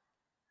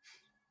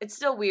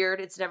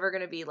weird. It's never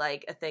going to be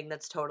like a thing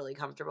that's totally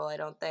comfortable, I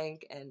don't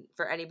think. And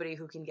for anybody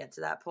who can get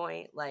to that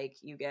point, like,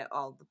 you get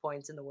all the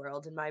points in the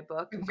world in my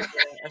book, because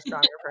you're a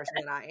stronger person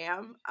than I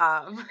am.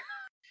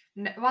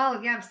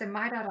 Well, yeah, so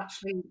my dad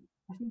actually,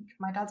 I think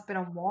my dad's been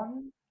on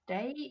one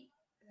date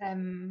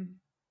in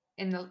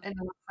the last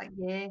like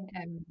year,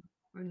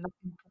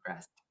 nothing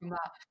progressed from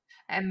that.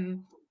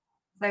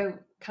 So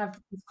kind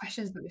of these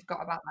questions that we've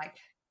got about like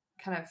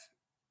kind of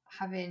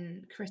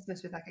having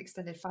Christmas with like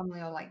extended family,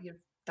 or like your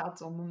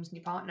dad's or mum's and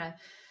your partner,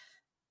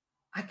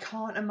 I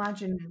can't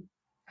imagine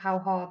how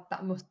hard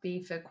that must be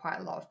for quite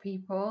a lot of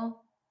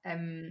people.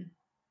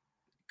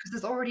 Because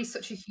there's already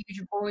such a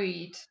huge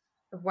void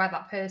of where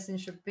that person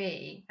should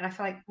be. And I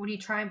feel like when you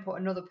try and put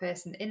another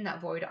person in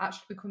that void, it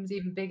actually becomes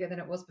even bigger than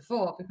it was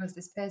before, because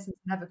this person's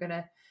never going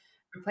to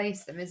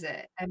replace them, is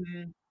it? I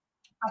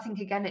think,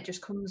 again, it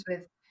just comes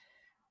with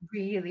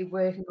really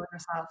working on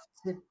yourself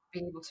to be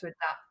able to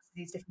adapt to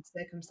these different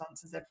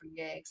circumstances every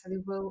year. So they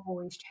will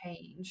always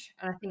change.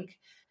 And I think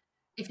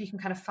if you can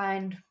kind of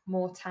find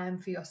more time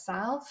for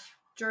yourself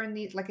during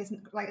the, like, it's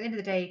like at the end of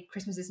the day,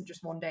 Christmas isn't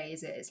just one day,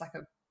 is it? It's like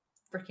a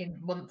freaking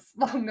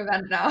month-long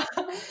event now.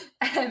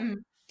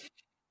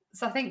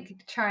 So I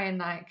think try and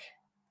like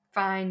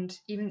find,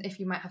 even if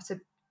you might have to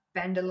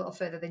bend a little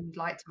further than you'd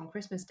like to on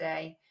Christmas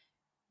Day,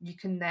 you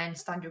can then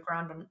stand your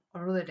ground on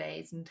other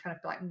days and kind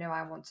of be like, no,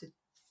 I want to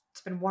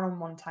spend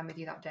one-on-one time with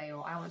you that day,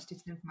 or I want to do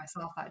something for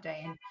myself that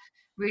day, and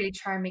really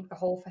try and make the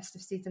whole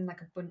festive season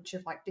like a bunch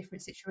of like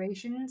different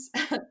situations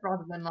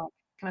rather than like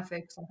kind of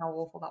focus on how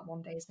awful that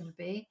one day is going to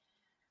be.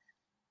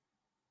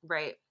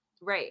 Right.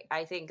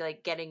 I think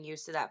like getting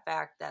used to that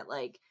fact that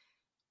like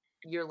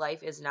your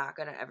life is not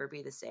going to ever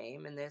be the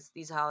same, and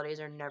these holidays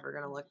are never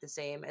going to look the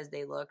same as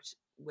they looked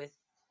with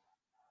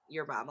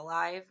your mom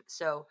alive.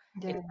 So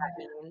if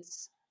that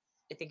means,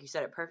 I think you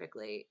said it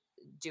perfectly,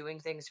 doing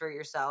things for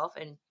yourself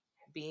and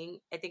being,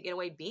 I think in a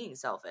way, being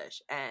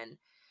selfish and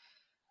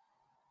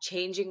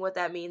changing what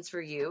that means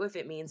for you. If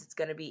it means it's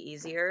going to be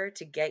easier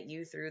to get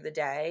you through the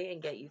day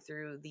and get you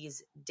through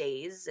these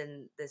days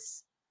and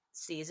this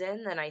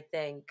season, then I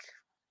think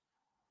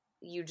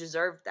you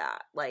deserve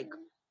that. Like,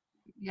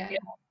 Yeah.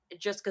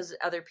 Just because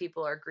other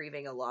people are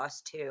grieving a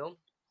loss too,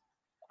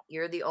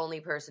 you're the only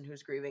person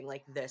who's grieving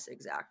like this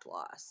exact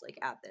loss, like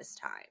at this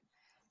time.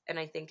 And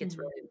I think it's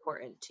really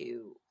important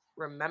to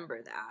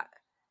remember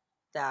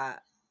that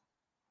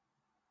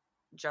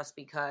just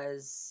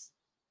because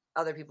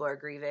other people are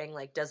grieving,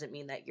 like, doesn't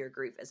mean that your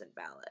grief isn't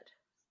valid.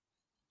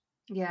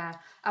 Yeah.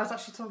 I was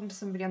actually talking to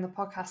somebody on the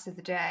podcast the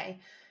other day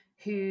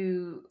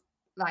who,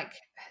 like,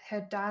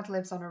 her dad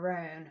lives on her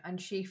own and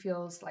she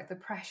feels like the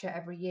pressure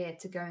every year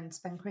to go and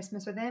spend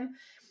Christmas with him,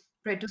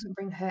 but it doesn't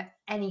bring her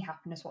any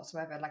happiness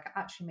whatsoever. Like, it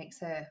actually makes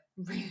her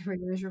really,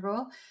 really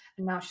miserable.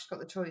 And now she's got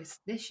the choice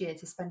this year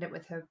to spend it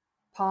with her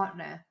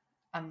partner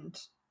and,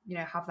 you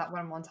know, have that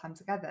one-on-one time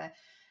together.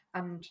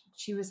 And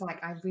she was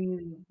like, I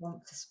really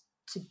want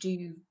to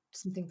do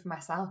something for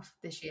myself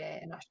this year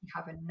and actually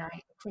have a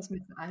night of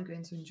Christmas that I'm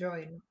going to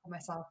enjoy and put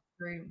myself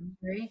through and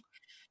through.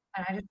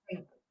 And I just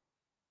think,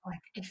 like,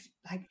 if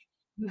like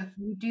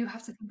you do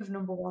have to think of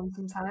number one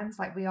sometimes.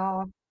 Like, we're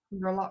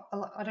a lot.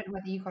 I don't know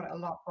whether you got it a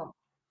lot, but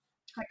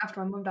like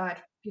after my mum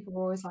died, people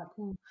were always like,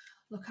 "Oh,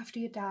 look after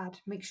your dad.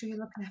 Make sure you're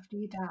looking after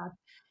your dad."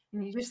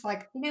 And you're just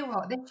like, you know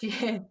what? This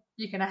year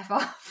you can F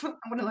off.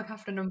 I'm going to look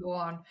after number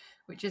one,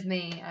 which is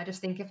me. I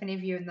just think if any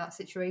of you are in that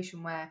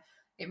situation where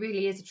it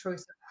really is a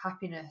choice of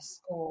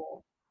happiness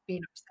or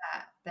being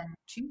upset, then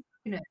choose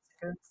happiness.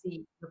 Go and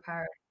see your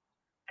parents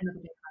another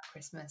day for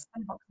Christmas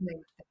and Boxing Day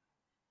with them.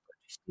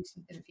 Just do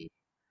something for you.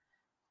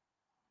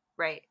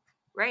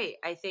 Right.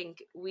 I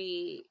think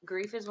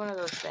grief is one of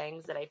those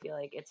things that I feel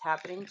like it's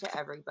happening to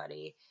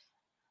everybody,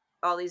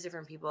 all these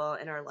different people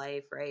in our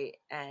life, right?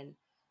 And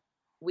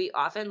we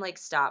often like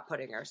stop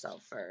putting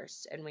ourselves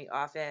first, and we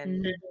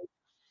often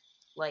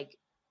like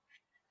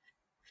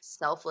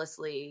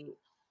selflessly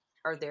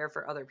are there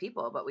for other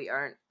people, but we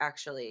aren't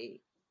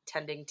actually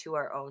tending to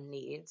our own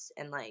needs.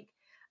 And like,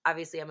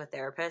 obviously I'm a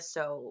therapist,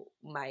 so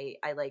I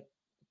like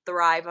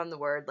thrive on the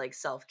word like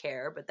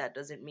self-care, but that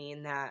doesn't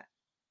mean that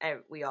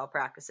we all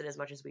practice it as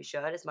much as we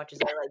should. As much as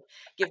I like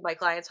give my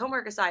clients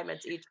homework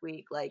assignments each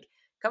week, like,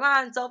 come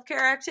on,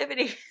 self-care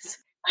activities.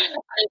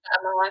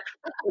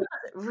 It's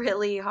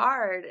really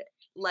hard.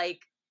 Like,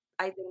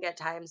 I think at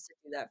times to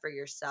do that for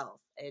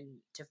yourself and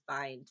to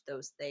find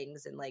those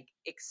things and like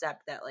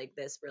accept that like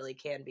this really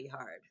can be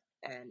hard,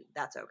 and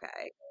that's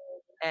okay.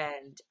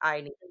 And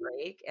I need a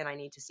break, and I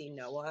need to see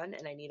no one,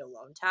 and I need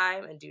alone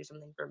time and do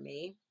something for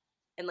me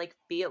and like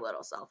be a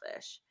little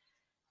selfish.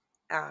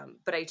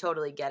 But I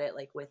totally get it,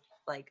 like with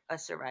like a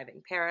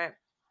surviving parent,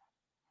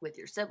 with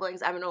your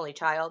siblings. I'm an only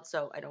child,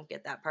 so I don't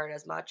get that part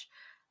as much.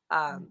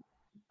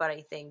 But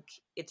I think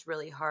it's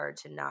really hard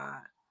to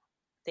not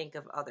think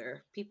of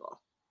other people,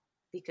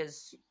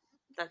 because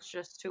that's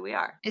just who we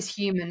are. It's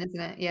human,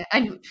 isn't it? Yeah.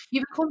 And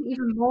you become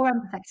even more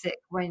empathetic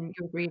when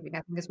you're grieving,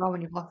 I think, as well.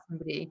 When you've lost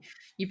somebody,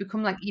 you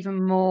become like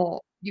even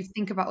more, you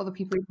think about other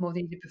people even more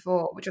than you did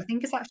before, which I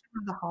think is actually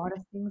one of the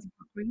hardest things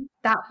about grief.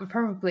 That would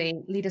probably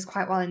lead us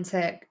quite well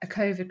into a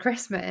COVID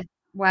Christmas,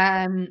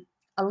 where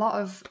a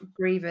lot of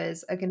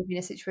grievers are going to be in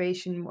a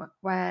situation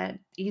where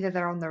either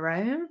they're on their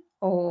own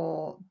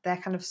or they're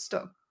kind of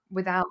stuck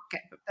without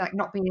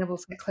not being able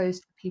to get close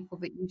to the people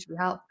that usually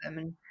help them.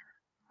 And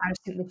I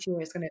just think this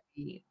year is going to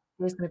be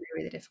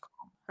really difficult.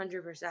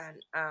 100%.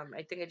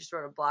 I think I just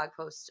wrote a blog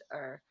post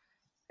or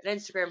an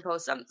Instagram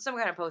post, some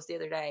kind of post the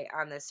other day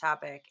on this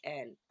topic,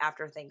 and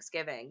after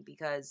Thanksgiving,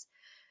 because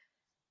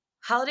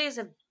holidays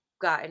have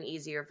gotten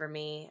easier for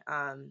me.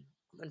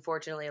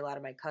 Unfortunately, a lot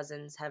of my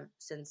cousins have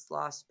since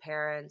lost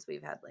parents.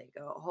 We've had like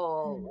a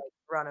whole like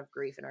run of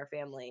grief in our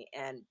family,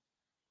 and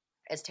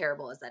as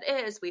terrible as that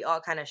is, we all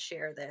kind of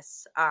share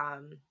this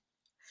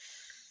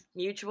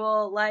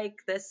mutual like,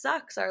 this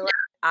sucks.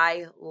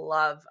 I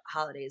love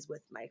holidays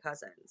with my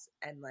cousins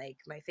and like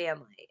my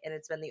family, and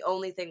it's been the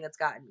only thing that's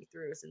gotten me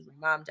through since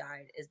my mom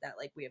died, is that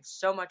like we have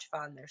so much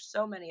fun. There's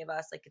so many of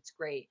us, like it's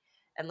great.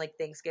 And like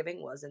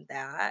Thanksgiving wasn't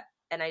that,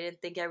 and I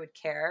didn't think I would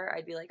care.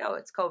 I'd be like, oh,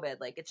 it's COVID,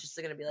 like it's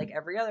just gonna be like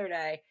every other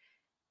day.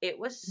 It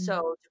was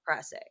so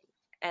depressing.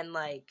 And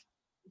like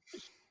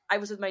I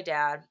was with my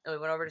dad, and we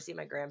went over to see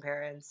my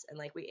grandparents, and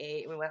like we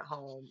ate and we went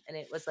home, and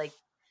it was like,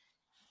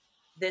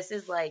 this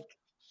is like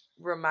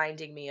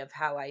reminding me of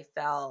how I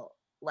felt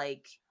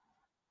like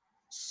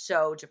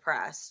so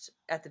depressed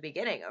at the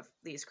beginning of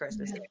these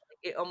Christmas days.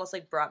 It almost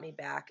like brought me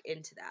back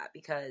into that,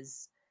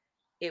 because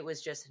it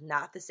was just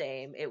not the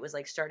same. It was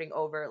like starting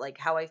over, like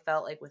how I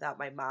felt like without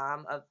my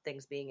mom, of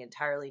things being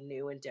entirely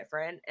new and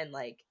different, and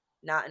like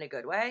not in a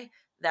good way.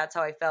 That's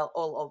how I felt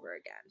all over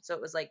again. So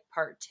it was like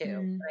part two. I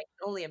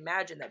can only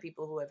imagine that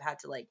people who have had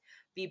to like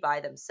be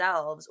by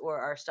themselves, or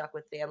are stuck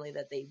with family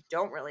that they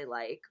don't really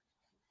like,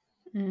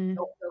 don't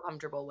feel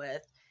comfortable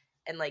with,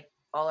 and like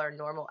all our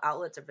normal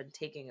outlets have been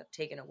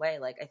taken away.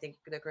 Like I think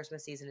the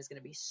Christmas season is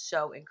going to be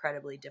so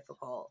incredibly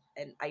difficult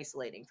and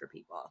isolating for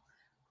people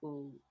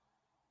who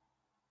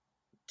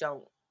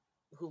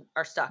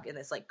are stuck in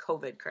this like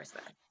COVID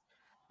Christmas.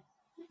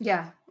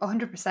 Yeah,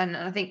 100%. And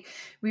I think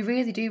we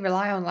really do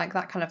rely on like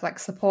that kind of like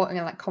supporting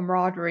and like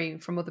camaraderie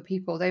from other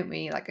people, don't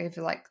we? Like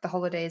over like the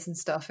holidays and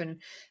stuff. And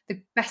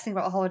the best thing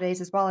about the holidays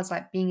as well is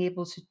like being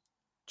able to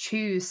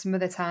choose some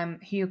of the time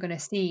who you're going to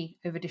see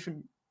over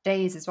different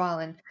days as well.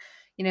 And,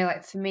 you know,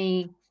 like for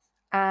me,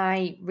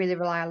 I really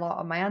rely a lot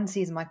on my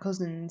aunties and my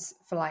cousins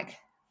for like,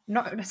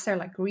 not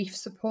necessarily like grief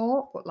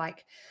support, but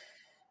like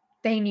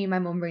they knew my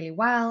mum really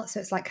well. So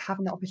it's like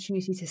having the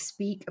opportunity to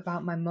speak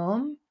about my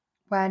mum,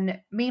 when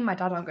me and my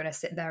dad aren't going to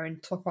sit there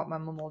and talk about my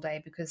mum all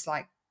day, because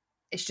like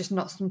it's just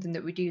not something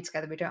that we do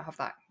together. We don't have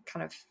that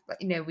kind of,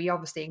 you know, we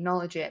obviously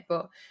acknowledge it,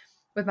 but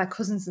with my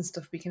cousins and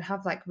stuff, we can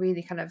have like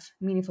really kind of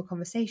meaningful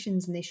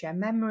conversations, and they share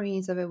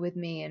memories of it with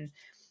me, and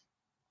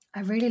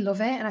I really love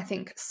it. And I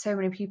think so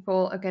many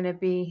people are going to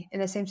be in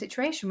the same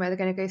situation where they're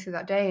going to go through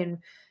that day, and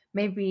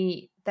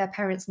maybe their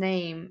parent's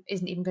name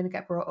isn't even going to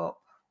get brought up.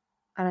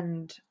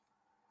 And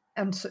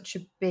on such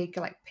a big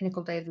like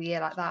pinnacle day of the year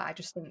like that, I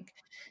just think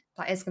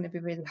that is going to be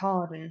really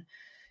hard. And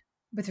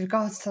with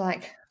regards to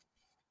like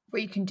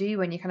what you can do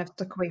when you're kind of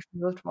stuck away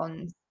from loved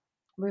ones,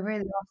 we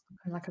really are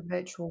stuck in like a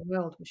virtual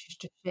world, which is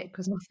just shit,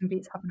 because nothing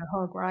beats having a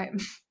hug, right?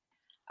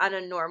 On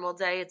a normal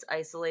day, it's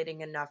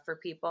isolating enough for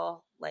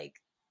people. Like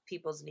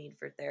people's need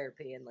for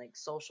therapy and like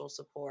social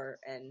support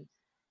and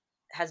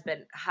has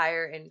been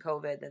higher in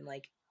COVID than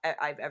like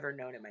I've ever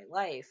known in my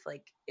life,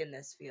 like in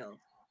this field.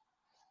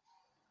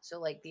 So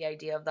like the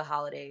idea of the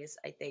holidays,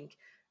 I think,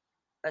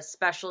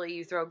 especially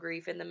you throw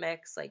grief in the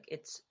mix, like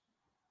it's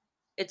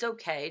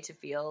okay to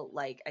feel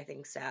like, I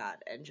think, sad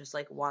and just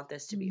like want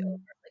this to be over.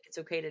 Like it's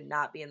okay to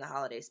not be in the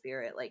holiday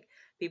spirit. Like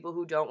people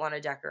who don't want to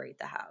decorate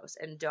the house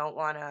and don't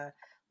want to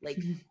like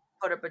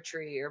put up a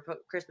tree or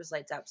put Christmas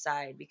lights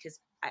outside, because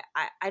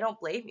I don't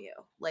blame you.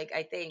 Like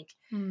I think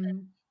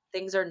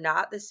things are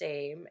not the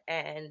same,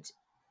 and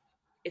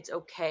it's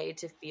okay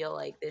to feel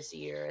like this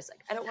year is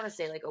like, I don't want to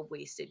say like a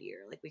wasted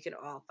year. Like we can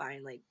all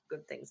find like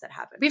good things that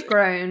happen. We've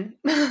grown.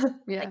 Yeah.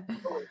 Like,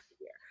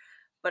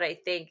 but I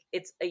think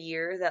it's a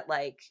year that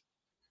like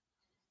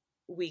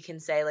we can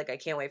say like, I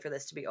can't wait for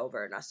this to be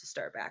over and us to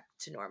start back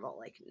to normal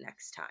like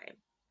next time.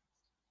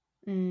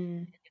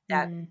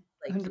 That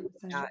like you're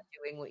not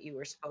doing what you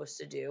were supposed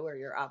to do or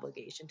your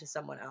obligation to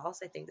someone else,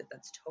 I think that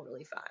that's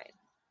totally fine.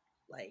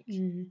 Like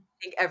I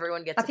think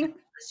everyone gets this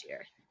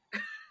year.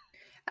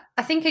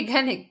 I think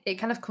again it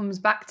kind of comes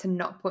back to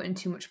not putting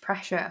too much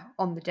pressure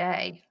on the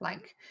day.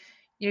 Like,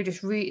 you know,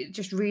 just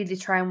really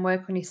try and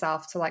work on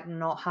yourself to like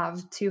not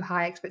have too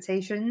high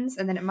expectations,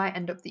 and then it might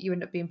end up that you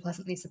end up being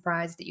pleasantly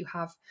surprised that you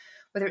have,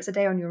 whether it's a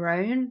day on your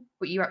own,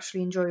 but you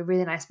actually enjoy a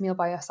really nice meal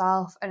by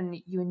yourself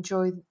and you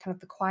enjoy kind of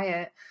the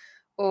quiet,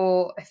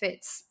 or if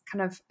it's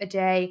kind of a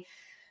day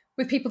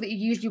with people that you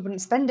usually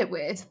wouldn't spend it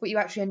with, but you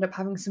actually end up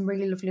having some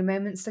really lovely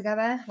moments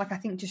together. Like I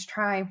think just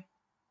try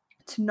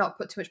to not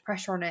put too much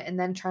pressure on it, and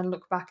then try and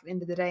look back at the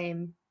end of the day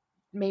and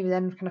maybe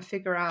then kind of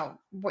figure out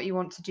what you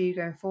want to do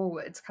going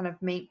forward to kind of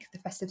make the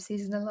festive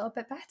season a little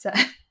bit better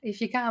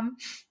if you can.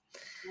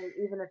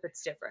 Even if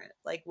it's different,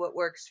 like what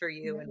works for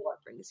you and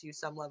what brings you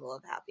some level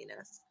of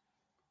happiness.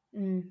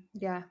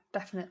 Yeah,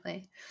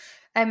 definitely.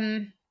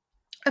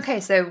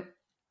 Okay, so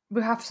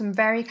we have some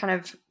very kind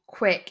of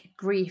quick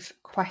grief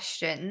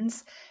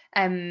questions.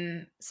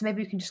 So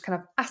maybe we can just kind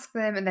of ask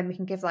them, and then we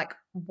can give like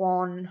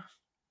one,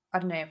 I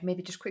don't know,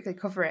 maybe just quickly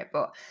cover it.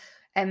 But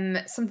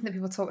something that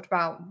people talked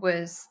about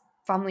was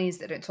families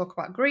that don't talk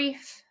about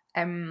grief,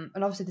 And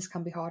obviously this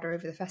can be harder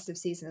over the festive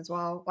season as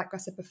well. Like I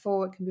said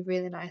before, it can be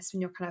really nice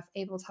when you're kind of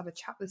able to have a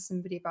chat with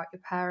somebody about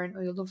your parent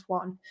or your loved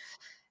one.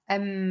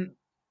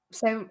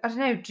 So I don't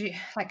know,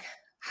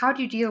 how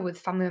do you deal with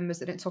family members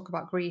that don't talk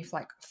about grief?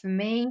 Like for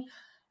me,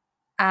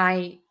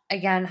 I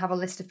again have a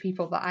list of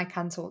people that I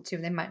can talk to,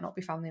 and they might not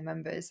be family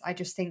members. I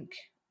just think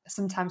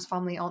sometimes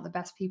family aren't the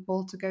best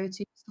people to go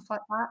to, stuff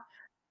like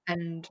that.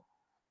 And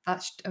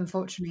that's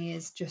unfortunately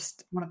is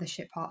just one of the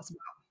shit parts about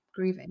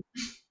grieving.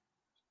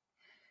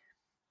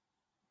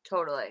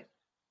 Totally.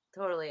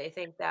 I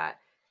think that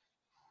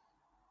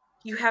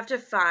you have to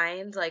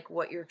find like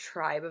what your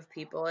tribe of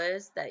people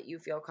is that you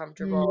feel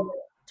comfortable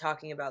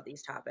talking about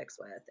these topics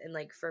with. And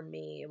like for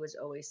me, it was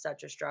always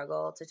such a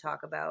struggle to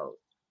talk about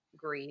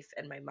grief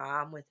and my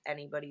mom with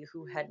anybody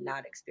who had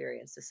not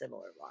experienced a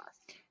similar loss.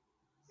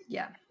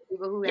 Yeah.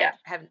 People who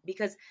have,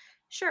 because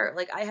sure,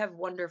 like I have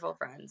wonderful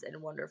friends and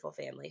wonderful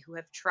family who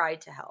have tried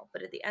to help,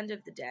 but at the end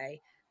of the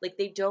day, like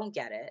they don't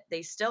get it.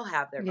 They still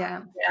have their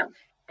mom.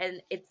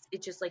 And it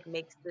just like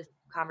makes the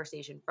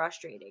conversation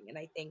frustrating. And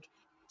I think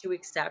to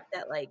accept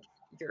that like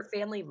your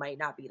family might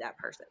not be that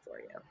person for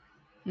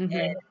you,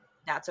 and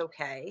that's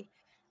okay.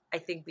 I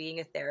think being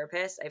a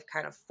therapist, I've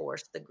kind of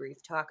forced the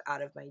grief talk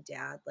out of my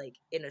dad, like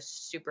in a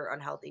super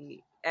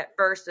unhealthy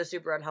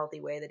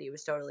way that he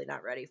was totally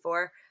not ready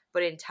for.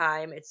 But in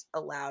time, it's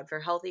allowed for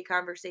healthy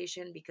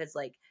conversation because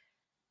like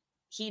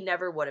he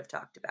never would have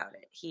talked about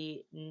it.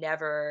 He's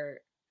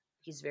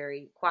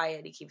very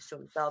quiet. He keeps to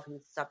himself.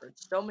 He's suffered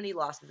so many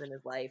losses in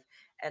his life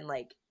and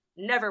like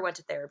never went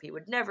to therapy,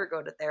 would never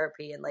go to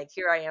therapy. And like,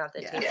 here I am at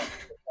the table,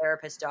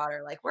 therapist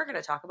daughter, like we're going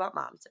to talk about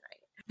mom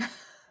tonight.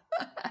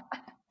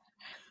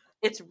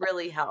 It's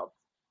really helped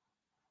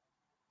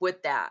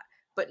with that.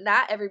 But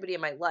not everybody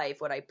in my life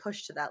would I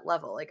push to that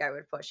level. Like I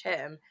would push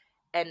him.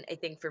 And I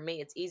think for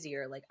me, it's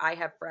easier. Like I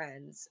have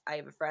friends. I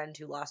have a friend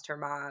who lost her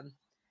mom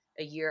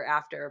a year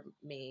after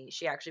me.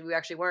 We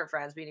actually weren't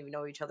friends. We didn't even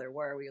know who each other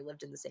were. We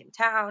lived in the same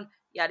town,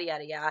 yada,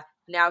 yada, yada.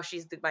 Now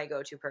she's my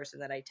go-to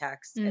person that I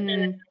text. And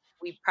then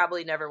we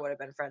probably never would have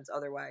been friends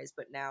otherwise.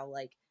 But now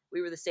like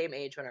we were the same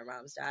age when our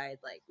moms died.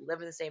 Like we live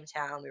in the same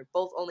town. We were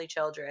both only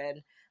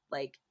children.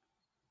 Like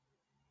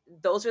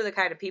those are the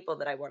kind of people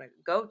that I want to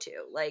go to.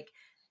 Like,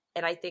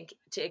 and I think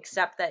to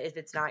accept that if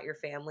it's not your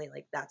family,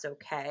 like that's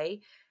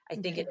okay. I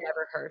think it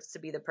never hurts to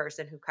be the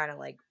person who kind of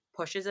like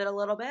pushes it a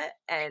little bit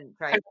and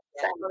tries to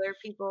get other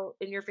people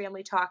in your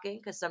family talking,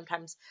 because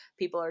sometimes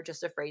people are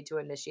just afraid to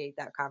initiate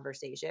that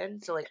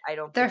conversation. So like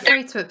they're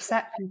afraid to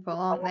upset people,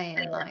 aren't they?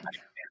 And like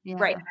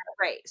right.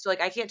 So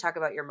like I can't talk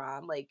about your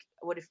mom. Like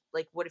what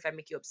if I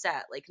make you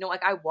upset? Like no,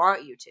 like I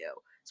want you to.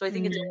 So I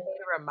think it's okay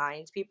to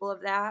remind people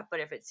of that. But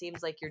if it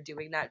seems like you're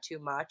doing that too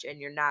much and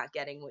you're not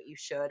getting what you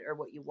should or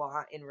what you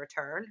want in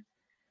return,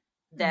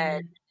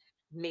 then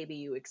maybe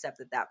you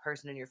accept that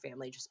person in your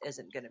family just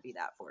isn't going to be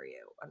that for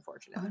you,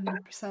 unfortunately.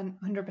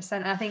 100%.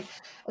 And I think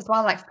as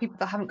well, like for people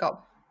that haven't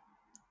got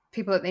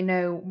people that they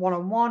know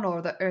one-on-one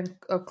or that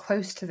are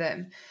close to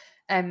them,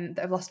 that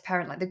have lost a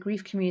parent, like the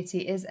grief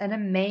community is an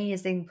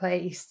amazing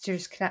place to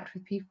just connect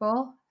with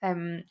people,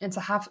 and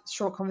to have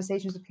short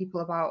conversations with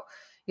people about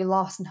your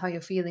loss and how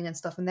you're feeling and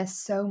stuff. And there's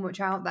so much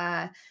out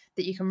there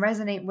that you can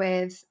resonate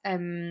with.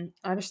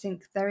 I just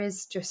think there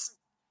is just,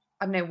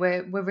 I don't know,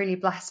 we're really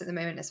blessed at the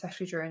moment,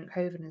 especially during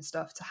COVID and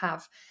stuff, to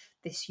have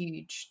this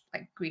huge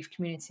like grief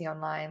community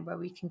online where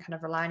we can kind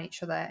of rely on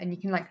each other, and you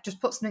can like just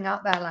put something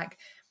out there like,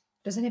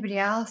 does anybody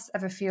else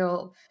ever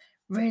feel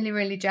really,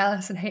 really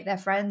jealous and hate their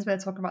friends when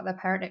they're talking about their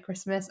parent at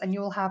Christmas? And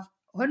you'll have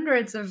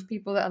hundreds of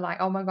people that are like,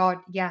 oh my God,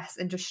 yes.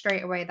 And just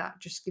straight away, that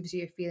just gives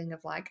you a feeling of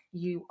like,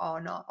 you are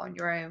not on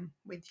your own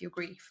with your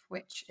grief,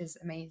 which is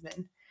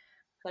amazing.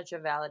 Such a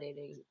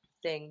validating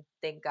thing.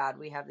 Thank God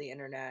we have the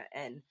internet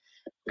and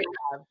we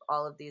have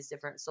all of these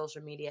different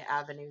social media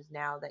avenues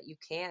now that you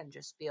can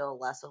just feel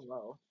less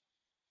alone.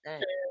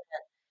 And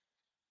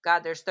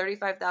God, there's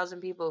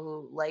 35,000 people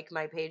who like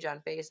my page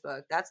on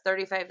Facebook. That's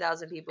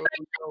 35,000 people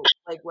who know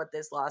like what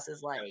this loss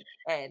is like.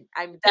 And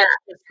that's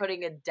just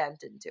putting a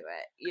dent into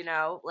it, you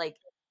know? Like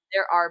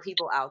there are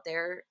people out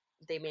there.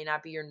 They may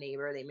not be your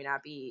neighbor, they may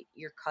not be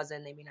your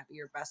cousin, they may not be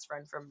your best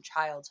friend from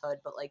childhood,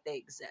 but like they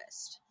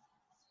exist.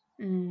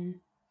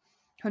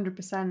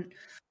 100%.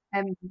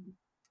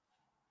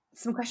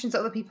 Some questions that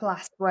other people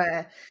asked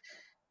were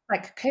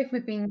like coping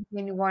with being the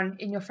only one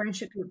in your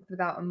friendship group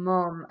without a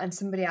mum, and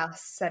somebody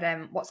else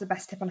said, what's the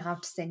best tip on how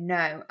to say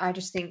no? I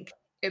just think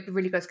it'd be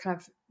really good to kind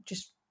of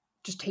just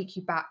take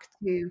you back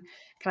to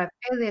kind of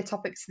earlier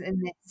topics in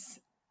this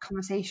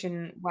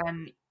conversation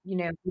when, you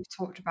know, we've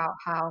talked about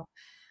how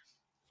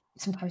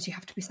sometimes you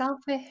have to be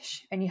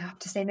selfish and you have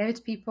to say no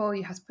to people.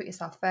 You have to put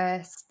yourself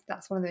first.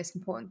 That's one of the most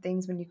important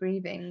things when you're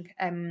grieving.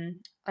 And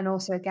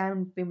also,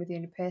 again, being with the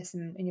only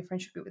person in your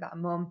friendship group without a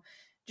mum,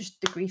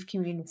 just the grief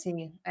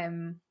community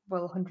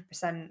will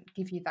 100%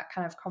 give you that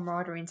kind of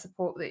camaraderie and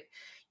support that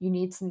you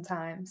need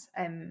sometimes.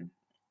 And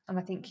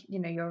I think, you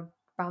know, you're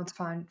bound to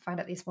find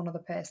at least one other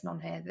person on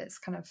here that's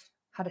kind of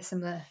had a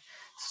similar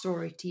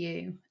story to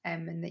you,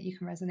 and that you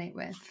can resonate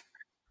with.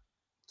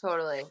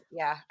 Totally.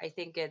 Yeah. I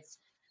think it's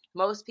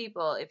most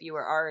people, if you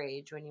were our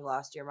age when you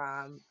lost your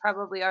mom,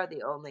 probably are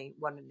the only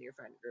one in your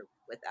friend group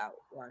without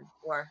one.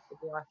 Or if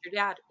you lost your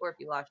dad, or if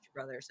you lost your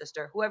brother or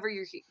sister, whoever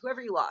you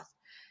lost.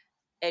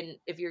 And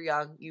if you're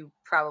young, you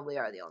probably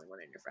are the only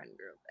one in your friend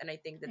group. And I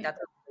think that that's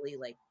a really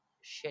like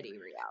shitty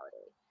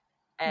reality.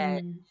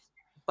 And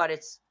but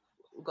it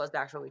goes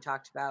back to what we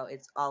talked about.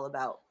 It's all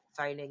about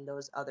finding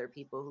those other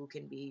people who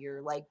can be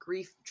your like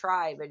grief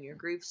tribe and your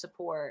grief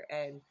support.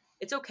 And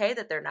it's okay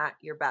that they're not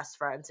your best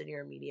friends and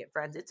your immediate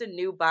friends. It's a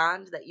new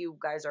bond that you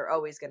guys are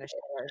always going to share.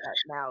 That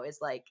now is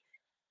like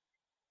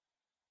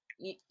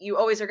you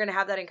always are going to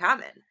have that in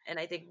common. And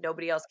I think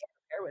nobody else can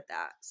compare with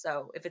that.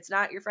 So if it's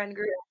not your friend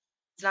group,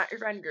 it's not your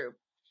friend group.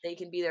 They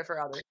can be there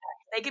for others.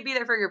 They could be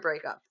there for your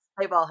breakup.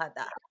 They've all had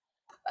that.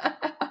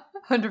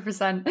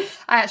 100%.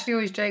 I actually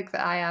always joke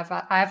that I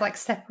have like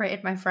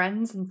separated my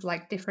friends into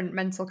like different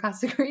mental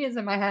categories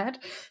in my head.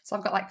 So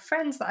I've got like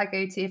friends that I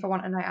go to if I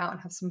want a night out and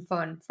have some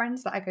fun,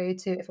 friends that I go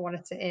to if I want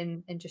to sit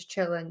in and just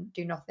chill and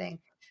do nothing,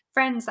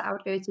 friends that I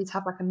would go to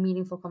have like a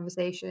meaningful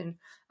conversation,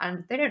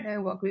 and they don't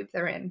know what group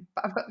they're in,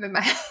 but I've got them in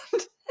my head.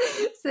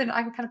 So then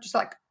I can kind of just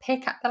like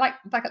pick at, they're like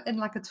in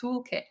like a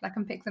toolkit, I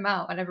can pick them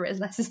out whenever it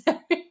is necessary.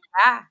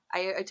 Yeah,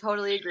 I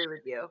totally agree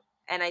with you.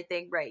 And I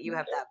think, right, you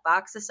have that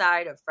box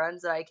aside of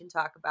friends that I can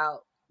talk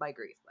about my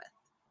grief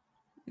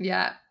with.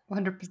 Yeah,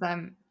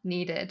 100%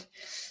 needed.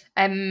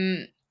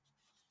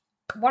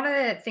 One of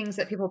the things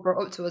that people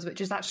brought up to us,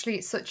 which is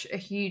actually such a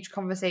huge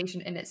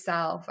conversation in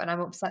itself, and I'm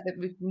upset that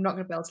we're not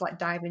going to be able to like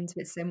dive into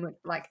it so much,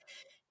 like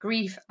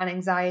grief and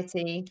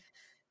anxiety,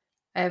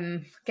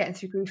 getting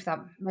through grief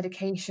without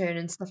medication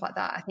and stuff like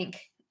that. I think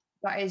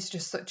that is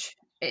just such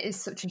a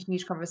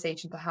huge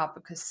conversation to have,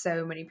 because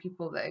so many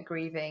people that are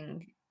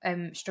grieving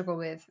struggle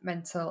with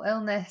mental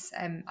illness.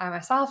 I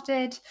myself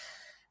did,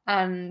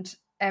 and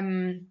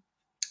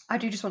I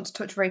do just want to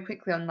touch very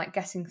quickly on like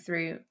getting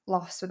through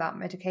loss without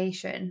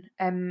medication.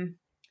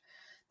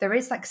 There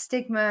is like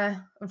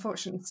stigma,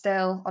 unfortunately,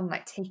 still on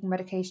like taking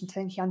medication,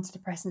 taking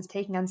antidepressants,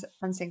 taking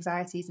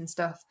anti-anxieties and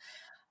stuff.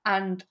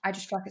 And I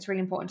just feel like it's really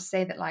important to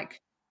say that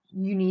like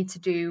you need to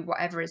do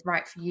whatever is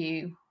right for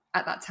you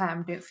at that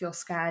time. Don't feel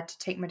scared to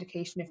take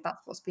medication if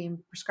that's what's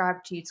being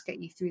prescribed to you to get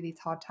you through these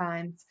hard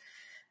times.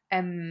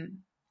 And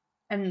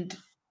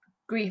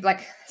grief,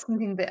 like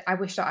something that I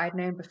wish that I'd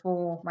known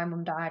before my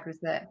mum died, was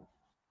that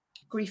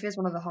grief is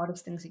one of the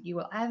hardest things that you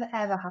will ever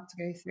have to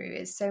go through.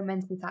 It's so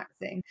mentally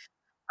taxing, and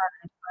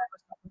I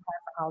was not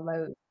prepared for how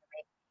low it would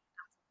make me.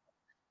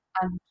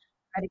 And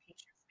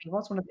medication for me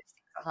was one of those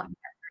things that helped me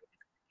get through,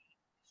 because it gave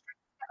me the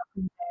strength to get up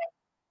in the day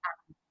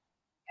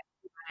and get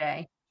through my day.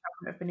 I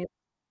wouldn't have been able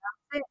to do that.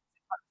 It's like the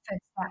first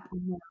step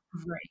in the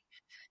recovery.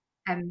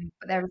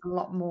 But there is a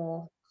lot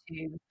more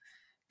to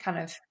kind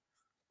of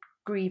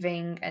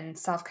grieving and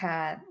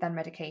self-care than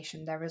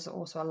medication. There is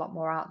also a lot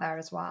more out there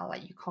as well.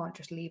 Like you can't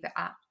just leave it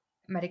at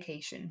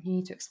medication. You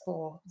need to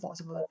explore lots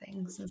of other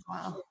things as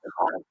well.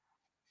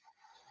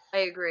 I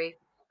agree.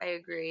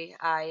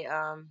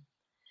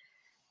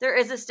 There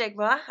is a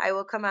stigma. I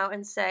will come out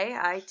and say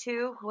I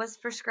too was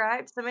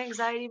prescribed some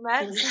anxiety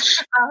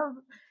meds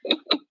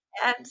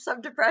and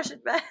some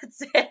depression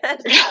meds, and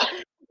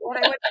I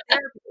went to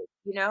therapy.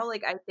 You know,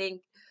 like I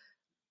think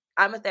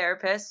I'm a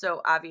therapist,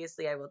 so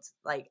obviously I will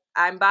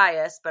I'm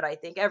biased, but I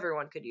think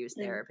everyone could use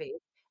therapy.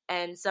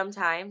 And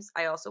sometimes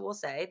I also will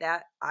say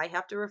that I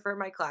have to refer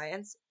my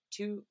clients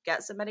to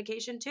get some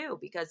medication too,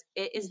 because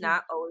it is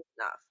not always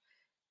enough.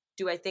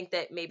 Do I think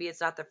that maybe it's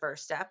not the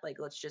first step? Like,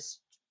 let's just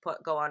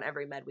go on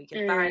every med we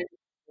can find,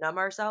 numb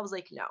ourselves?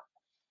 Like, no.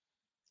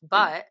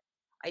 But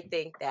I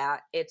think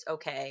that it's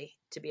okay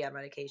to be on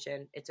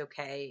medication. It's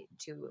okay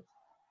to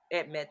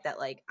admit that,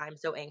 like, I'm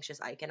so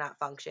anxious I cannot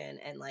function,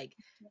 and like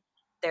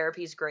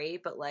therapy's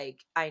great, but like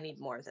I need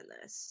more than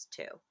this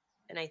too.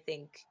 And I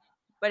think,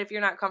 but if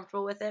you're not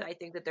comfortable with it, I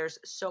think that there's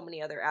so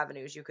many other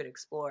avenues you could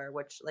explore,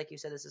 which, like you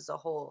said, this is a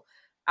whole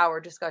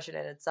hour discussion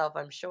in itself,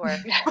 I'm sure.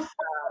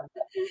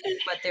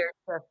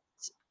 But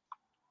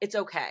it's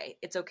okay.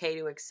 It's okay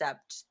to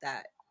accept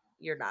that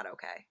you're not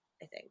okay,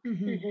 I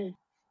think.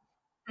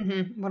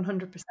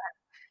 100%.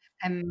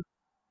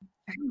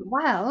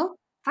 Well,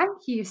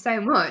 thank you so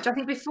much. I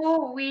think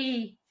before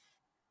we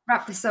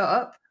wrap this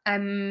up,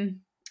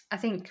 I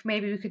think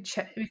maybe we could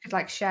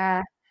like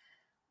share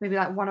maybe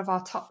like one of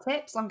our top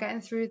tips on getting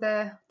through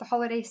the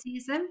holiday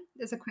season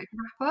as a quick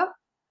wrap up.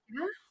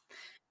 Yeah.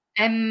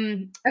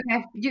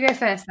 Okay, you go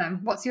first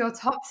then. What's your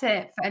top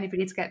tip for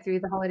anybody to get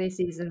through the holiday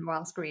season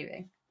whilst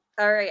grieving?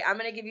 All right, I'm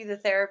going to give you the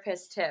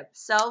therapist tip.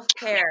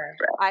 Self-care.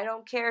 I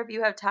don't care if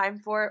you have time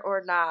for it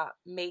or not.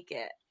 Make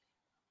it.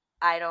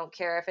 I don't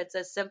care if it's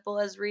as simple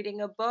as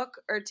reading a book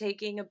or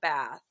taking a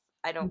bath.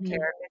 I don't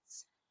care if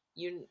it's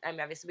I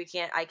mean, obviously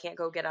I can't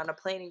go get on a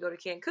plane and go to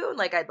Cancun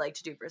like I'd like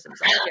to do for some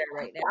self-care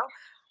right now.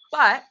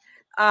 But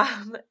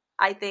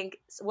I think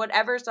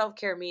whatever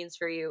self-care means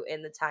for you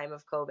in the time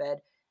of COVID,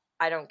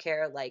 I don't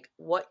care like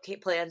what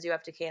plans you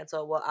have to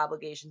cancel, what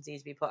obligations need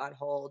to be put on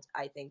hold.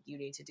 I think you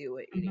need to do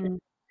what you need to do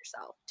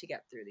yourself to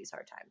get through these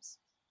hard times.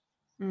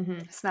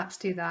 Snaps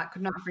to that.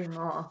 Could not agree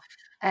more.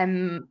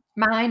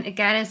 Mine,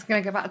 again, is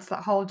going to go back to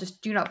that whole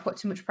just do not put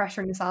too much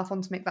pressure on yourself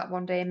on to make that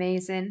one day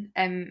amazing.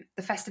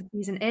 The festive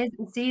season is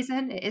a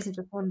season. It isn't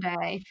just one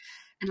day.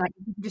 And like,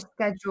 you can just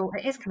schedule,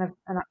 it is kind of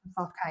an act of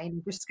self-care, you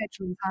know, just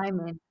scheduling time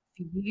in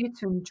for you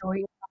to enjoy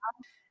it,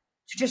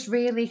 to just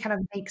really kind of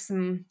make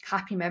some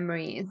happy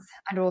memories,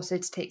 and also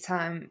to take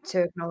time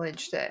to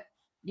acknowledge that,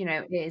 you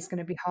know, it is going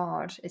to be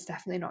hard. It's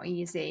definitely not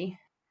easy.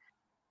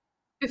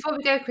 Before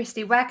we go,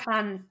 Christy, where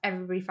can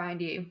everybody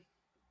find you?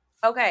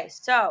 Okay,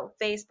 so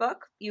Facebook,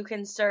 you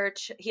can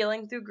search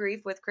Healing Through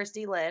Grief with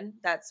Christy Lynn.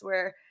 That's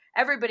where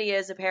everybody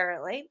is,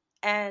 apparently.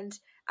 And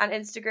on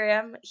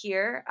Instagram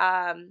here,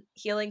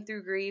 Healing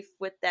Through Grief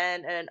with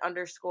then an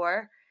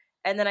underscore.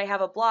 And then I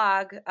have a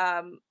blog,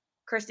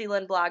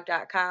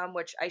 ChristyLynnBlog.com,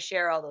 which I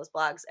share all those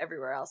blogs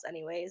everywhere else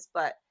anyways.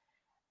 But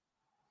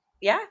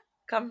yeah,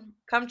 come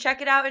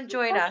check it out and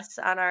join us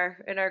in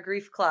our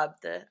grief club.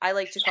 I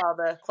like to call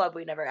the club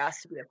we never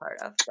asked to be a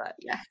part of, but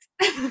yes.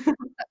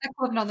 A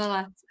club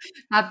nonetheless.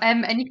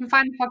 And you can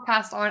find the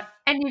podcast on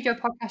any of your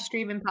podcast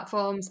streaming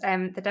platforms,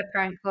 the Dead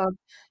Parent Club,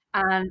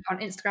 and on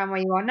Instagram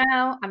where you are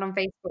now, and on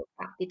Facebook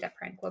at the Dead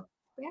Parent Club.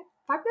 But yeah,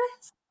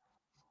 fabulous.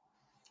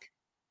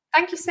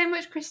 Thank you so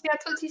much, Christy. I'll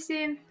talk to you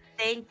soon.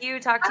 Thank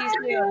you. Talk to you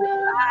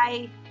soon.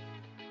 Bye.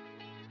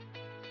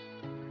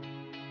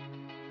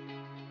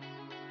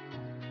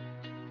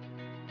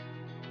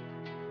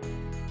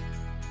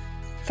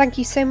 Thank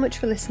you so much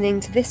for listening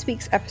to this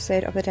week's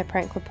episode of the Dead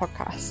Parent Club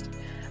podcast.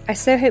 I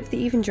so hope that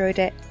you've enjoyed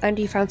it and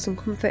you found some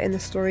comfort in the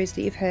stories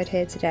that you've heard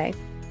here today.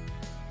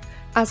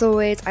 As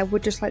always, I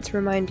would just like to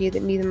remind you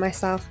that neither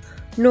myself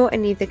nor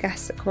any of the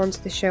guests that come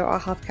onto the show are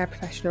healthcare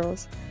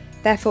professionals.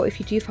 Therefore, if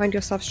you do find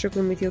yourself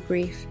struggling with your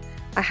grief,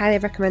 I highly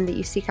recommend that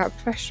you seek out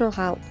professional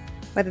help,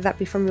 whether that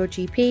be from your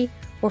GP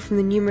or from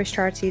the numerous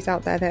charities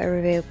out there that are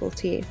available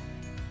to you.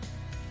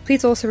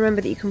 Please also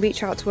remember that you can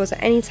reach out to us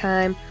at any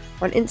time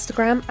on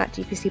Instagram at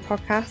DPC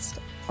Podcast,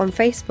 on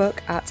Facebook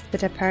at The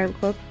Dead Parent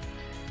Club,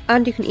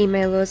 and you can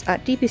email us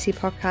at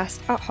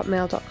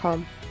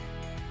dpcpodcast@hotmail.com.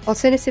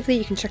 Alternatively,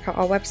 you can check out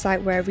our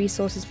website where a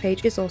resources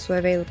page is also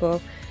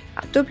available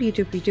at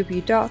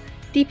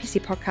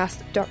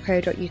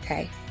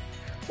www.dpcpodcast.co.uk.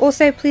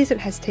 Also, please don't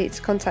hesitate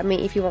to contact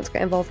me if you want to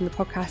get involved in the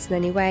podcast in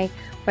any way,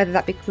 whether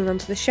that be coming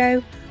onto the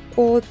show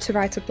or to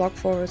write a blog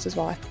for us as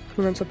well if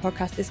coming onto a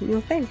podcast isn't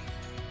your thing.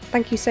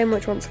 Thank you so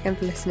much once again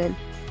for listening,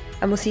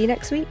 and we'll see you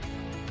next week.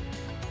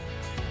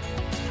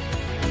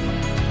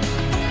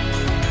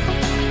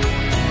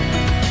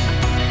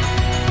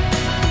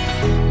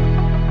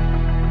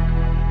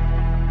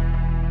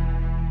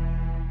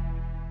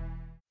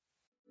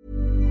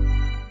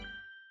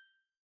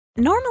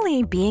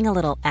 Normally, being a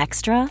little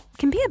extra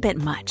can be a bit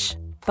much,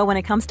 but when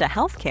it comes to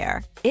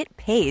healthcare, it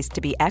pays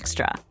to be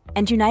extra.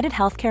 And United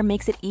Healthcare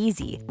makes it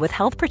easy with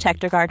Health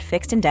Protector Guard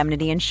fixed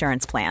indemnity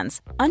insurance plans.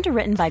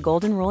 Underwritten by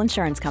Golden Rule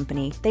Insurance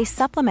Company, they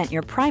supplement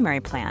your primary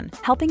plan,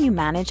 helping you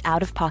manage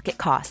out-of-pocket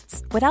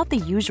costs without the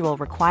usual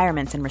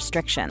requirements and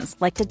restrictions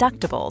like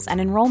deductibles and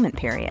enrollment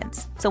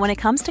periods. So when it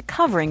comes to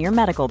covering your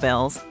medical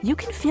bills, you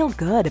can feel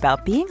good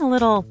about being a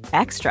little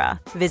extra.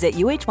 Visit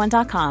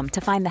UH1.com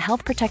to find the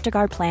Health Protector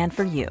Guard plan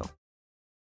for you.